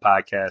Millennial Man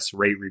Podcast.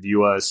 Rate,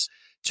 review us.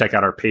 Check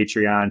out our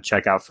Patreon.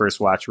 Check out First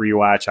Watch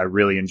Rewatch. I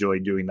really enjoy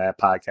doing that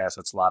podcast.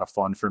 It's a lot of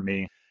fun for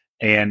me.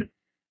 And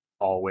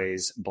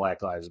always,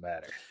 Black Lives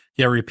Matter.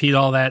 Yeah, repeat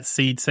all that.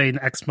 SeedSing,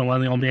 Ex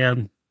Millennial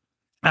Man.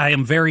 I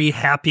am very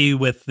happy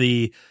with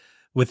the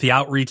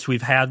outreach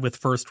we've had with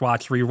First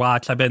Watch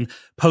Rewatch. I've been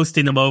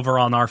posting them over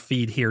on our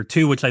feed here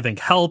too, which I think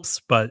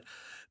helps, but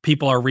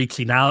people are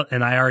reaching out,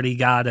 and I already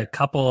got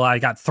I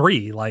got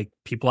 3, like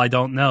people I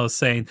don't know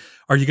saying,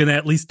 are you going to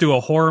at least do a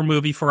horror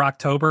movie for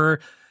October?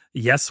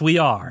 Yes, we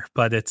are,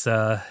 but it's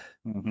you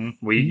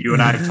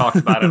and I have talked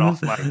about it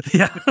offline.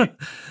 Yeah,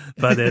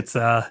 but it's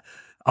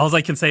all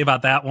I can say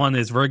about that one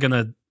is we're going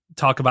to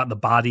talk about the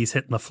bodies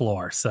hitting the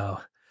floor.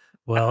 So,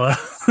 but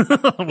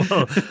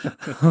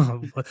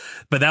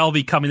that will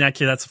be coming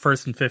at you. That's the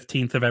 1st and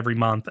 15th of every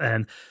month.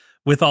 And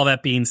with all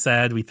that being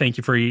said, we thank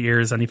you for your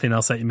ears. Anything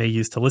else that you may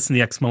use to listen to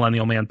the Ex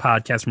Millennial Man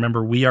podcast,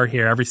 remember, we are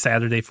here every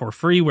Saturday for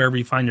free, wherever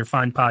you find your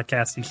fine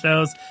podcasting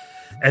shows.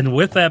 And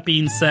with that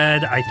being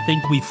said, I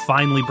think we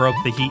finally broke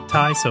the heat,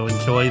 Ty, so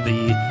enjoy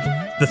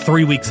the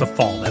 3 weeks of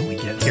fall that we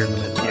get here in the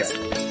Midwest.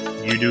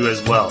 Yeah, you do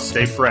as well.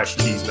 Stay fresh,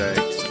 cheese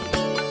bags.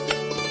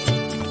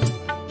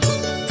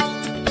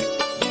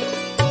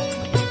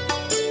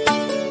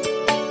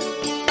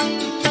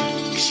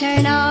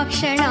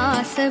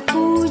 क्षणाक्षणास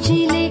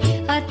पूजिले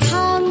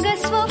अथांग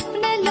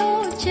स्वप्न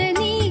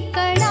लोचनी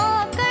कणा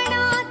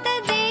कणात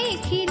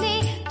देखिले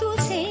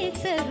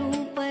तुझेच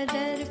रूप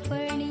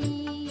दर्पणी.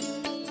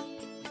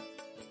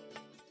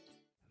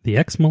 The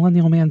Ex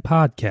Millennial Man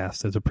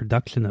podcast is a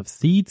production of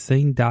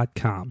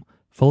SeedSing.com,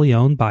 fully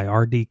owned by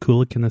R.D.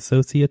 Kulik &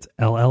 Associates,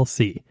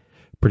 LLC.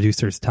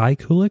 Producers Ty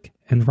Kulik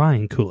and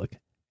Ryan Kulik.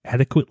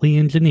 Adequately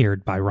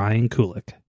engineered by Ryan Kulik.